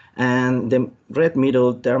 And the red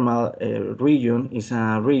middle thermal region is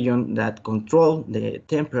a region that controls the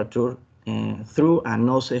temperature through a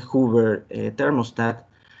Nose-Hoover thermostat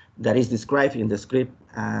that is described in the script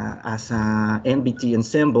as a NBT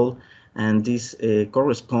ensemble. And this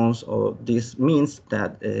corresponds, or this means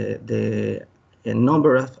that the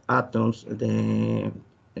number of atoms, the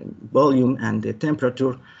volume, and the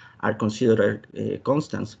temperature are considered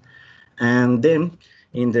constants. And then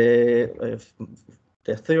in the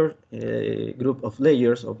third group of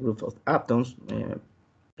layers, or group of atoms,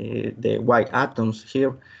 the white atoms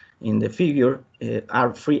here, in the figure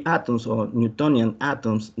are free atoms or Newtonian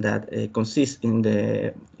atoms that consist in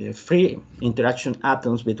the free interaction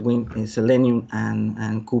atoms between selenium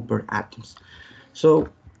and copper atoms. So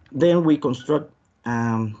then we construct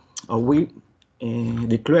or we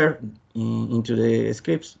declare into the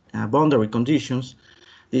scripts boundary conditions.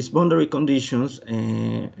 These boundary conditions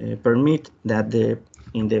permit that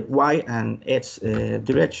in the y and x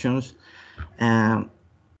directions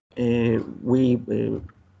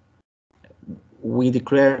we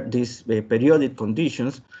declare these periodic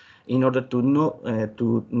conditions in order to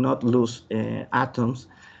not lose atoms,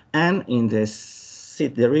 and in the z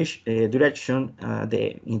direction,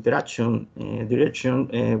 the interaction direction,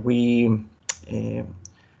 we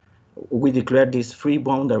declare these free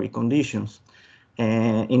boundary conditions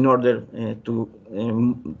in order to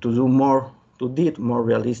do more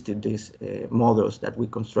realistic these models that we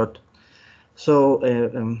construct. So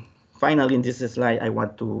finally, in this slide, I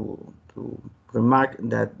want to remark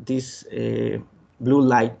that this blue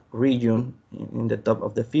light region in the top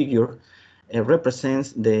of the figure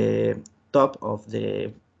represents the top of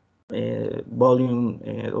the volume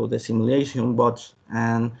or the simulation box,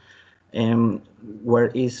 and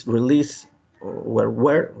where is released, or where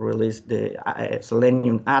were released the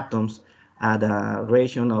selenium atoms at a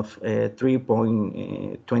ratio of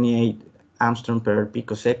 3.28 angstrom per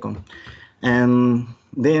picosecond. And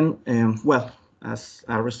then, well, as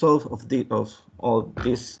a result of all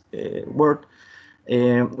this work,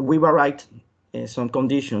 we varied some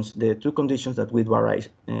conditions. The two conditions that we varied,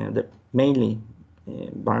 that mainly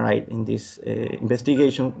varied in this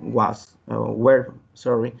investigation were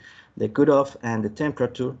the cutoff and the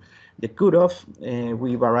temperature. The cutoff,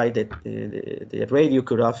 we varied the radio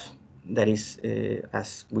cutoff, that is,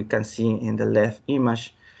 as we can see in the left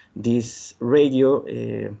image, this radio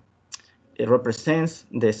it represents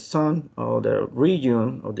the zone or the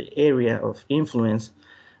region or the area of influence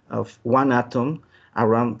of one atom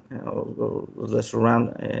around the surround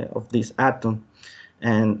of this atom,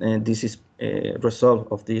 and this is a result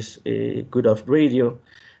of this cutoff radio.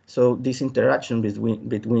 So this interaction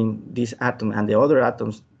between this atom and the other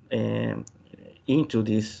atoms into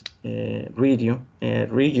this region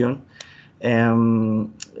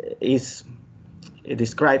is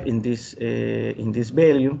described in this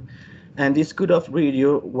value. And this cutoff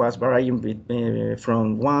radio was varying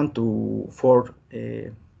from 1 to 4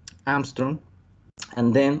 angstrom,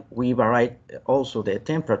 and then we varied also the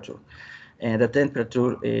temperature. And the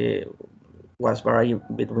temperature was varying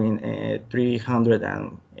between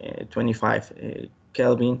 325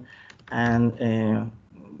 Kelvin and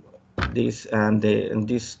this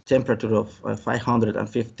temperature of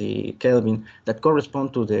 550 Kelvin that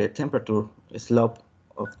correspond to the temperature slope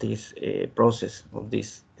of this process, of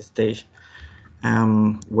this stage.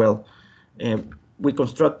 Well, we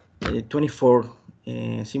construct 24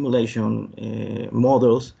 simulation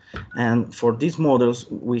models, and for these models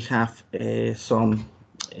we have some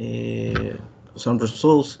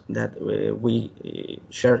results that we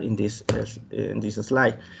share in this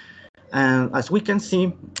slide. And as we can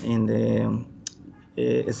see in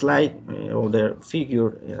the slide or the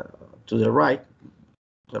figure to the right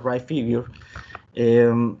figure,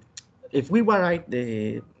 if we vary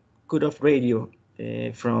the cutoff radio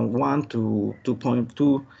from 1 to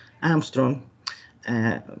 2.2 angstrom,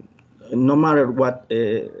 no matter what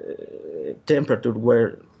temperature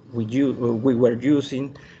we were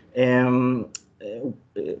using,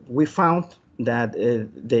 we found that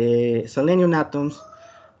the selenium atoms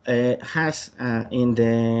has in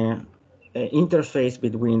the interface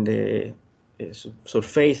between the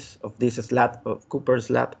surface of this slab, of copper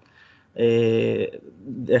slab,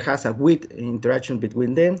 there has a weak interaction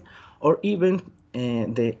between them, or even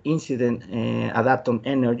the incident adatom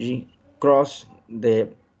energy cross the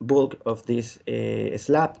bulk of this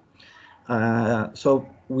slab. So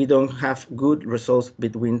we don't have good results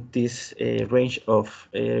between this range of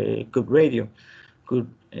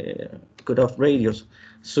cutoff radius.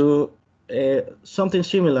 So something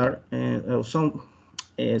similar,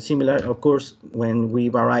 similar occurs when we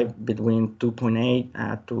vary between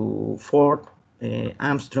 2.8 to 4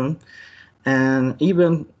 angstrom, and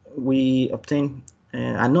even we obtain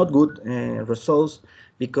not good results,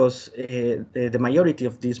 because the majority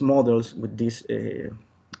of these models with these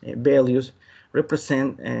values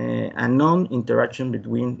represent a non-interaction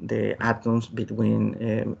between the atoms, between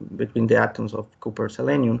the atoms of copper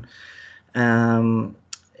selenium.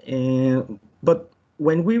 But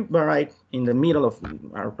when we vary in the middle of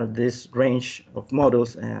this range of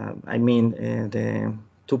models, I mean the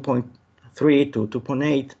 2.3 to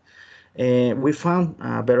 2.8, we found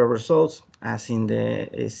better results, as in the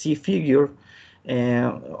C figure.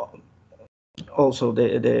 Also,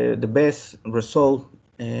 the best result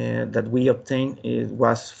that we obtained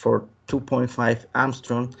was for 2.5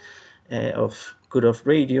 Armstrong of cutoff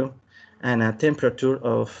radio and a temperature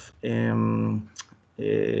of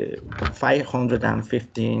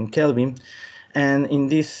 515 Kelvin. And in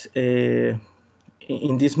these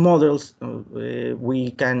models,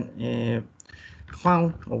 we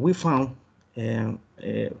found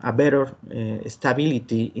a better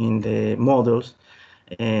stability in the models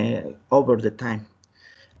over the time.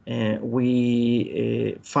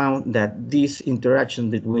 We found that this interaction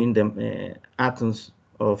between the atoms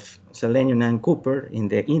of selenium and copper in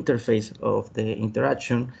the interface of the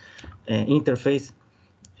interaction interface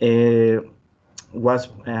was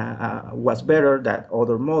better than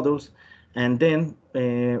other models, and then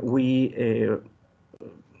we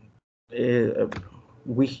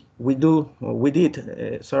did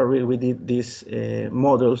these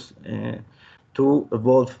models to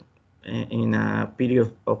evolve in a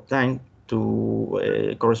period of time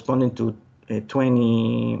to corresponding to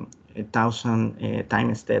 20,000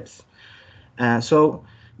 time steps. So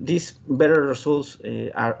these better results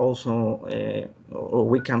are also, or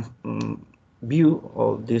we can view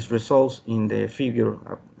all these results in the figure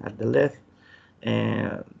at the left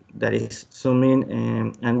that is zooming,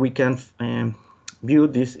 and we can view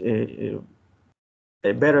this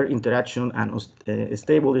a better interaction and a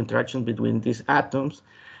stable interaction between these atoms,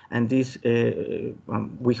 and this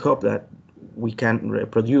we hope that we can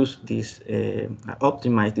reproduce this,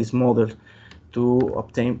 optimize this model to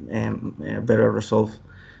obtain better results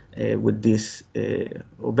with this,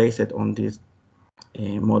 based on this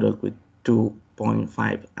model with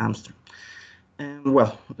 2.5 Armstrong. And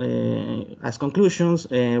well, as conclusions,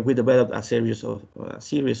 we developed a series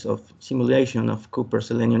of simulation of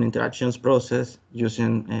Cooper-selenium interactions process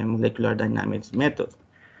using molecular dynamics method.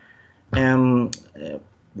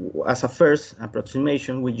 As a first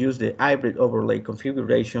approximation, we use the hybrid overlay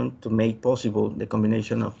configuration to make possible the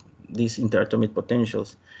combination of these interatomic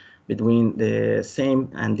potentials between the same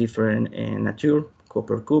and different nature,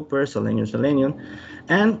 copper-copper, selenium-selenium,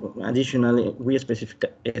 and additionally, we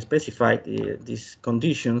specified these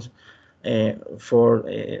conditions for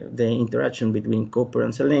the interaction between copper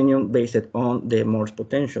and selenium based on the Morse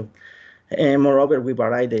potential. And moreover, we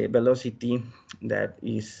vary the velocity that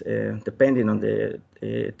is depending on the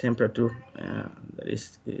temperature, that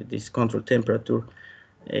is this control temperature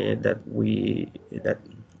that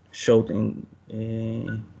showed in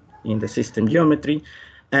the system geometry,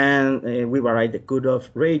 and we vary the cutoff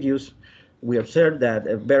radius. We observed that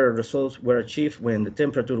better results were achieved when the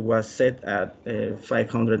temperature was set at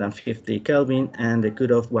 550 Kelvin and the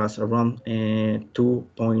cutoff was around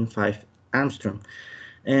 2.5 Armstrong.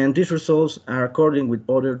 And these results are according with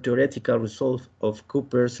other theoretical results of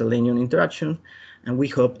Cooper-selenium interaction, and we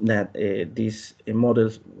hope that these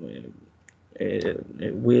models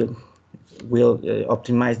will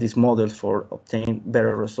optimize these models for obtain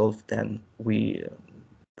better results than we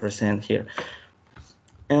present here.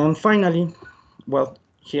 And finally, well,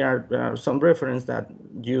 here are some references that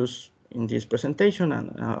used in this presentation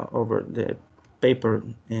and over the paper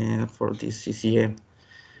for this CISe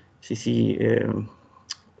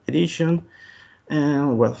edition.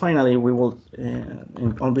 And well, finally, we will,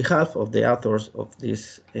 on behalf of the authors of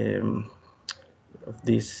this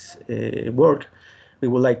work, we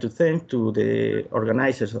would like to thank to the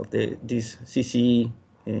organizers of this CISe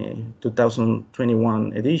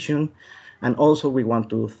 2021 edition, and also we want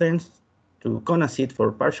to thank to CONACYT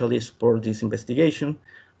for partially support this investigation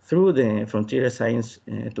through the Frontier Science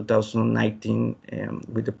 2019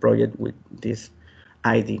 with the project with this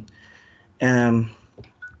ID.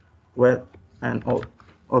 Well, and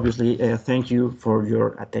obviously, thank you for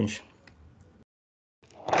your attention.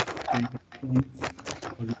 Thank you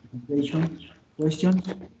for the presentation. Questions?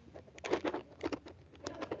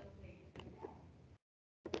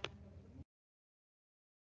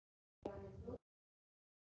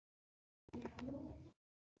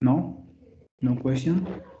 No? No question?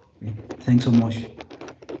 Okay. Thanks so much.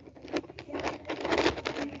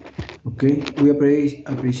 Okay, we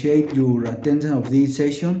appreciate your attendance of this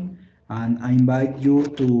session, and I invite you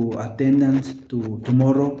to attendance to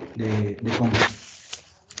tomorrow the conference.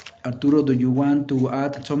 Arturo, do you want to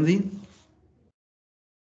add something?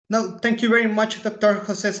 No, thank you very much, Dr.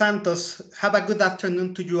 José Santos. Have a good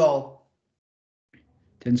afternoon to you all.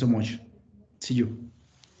 Thanks so much. See you.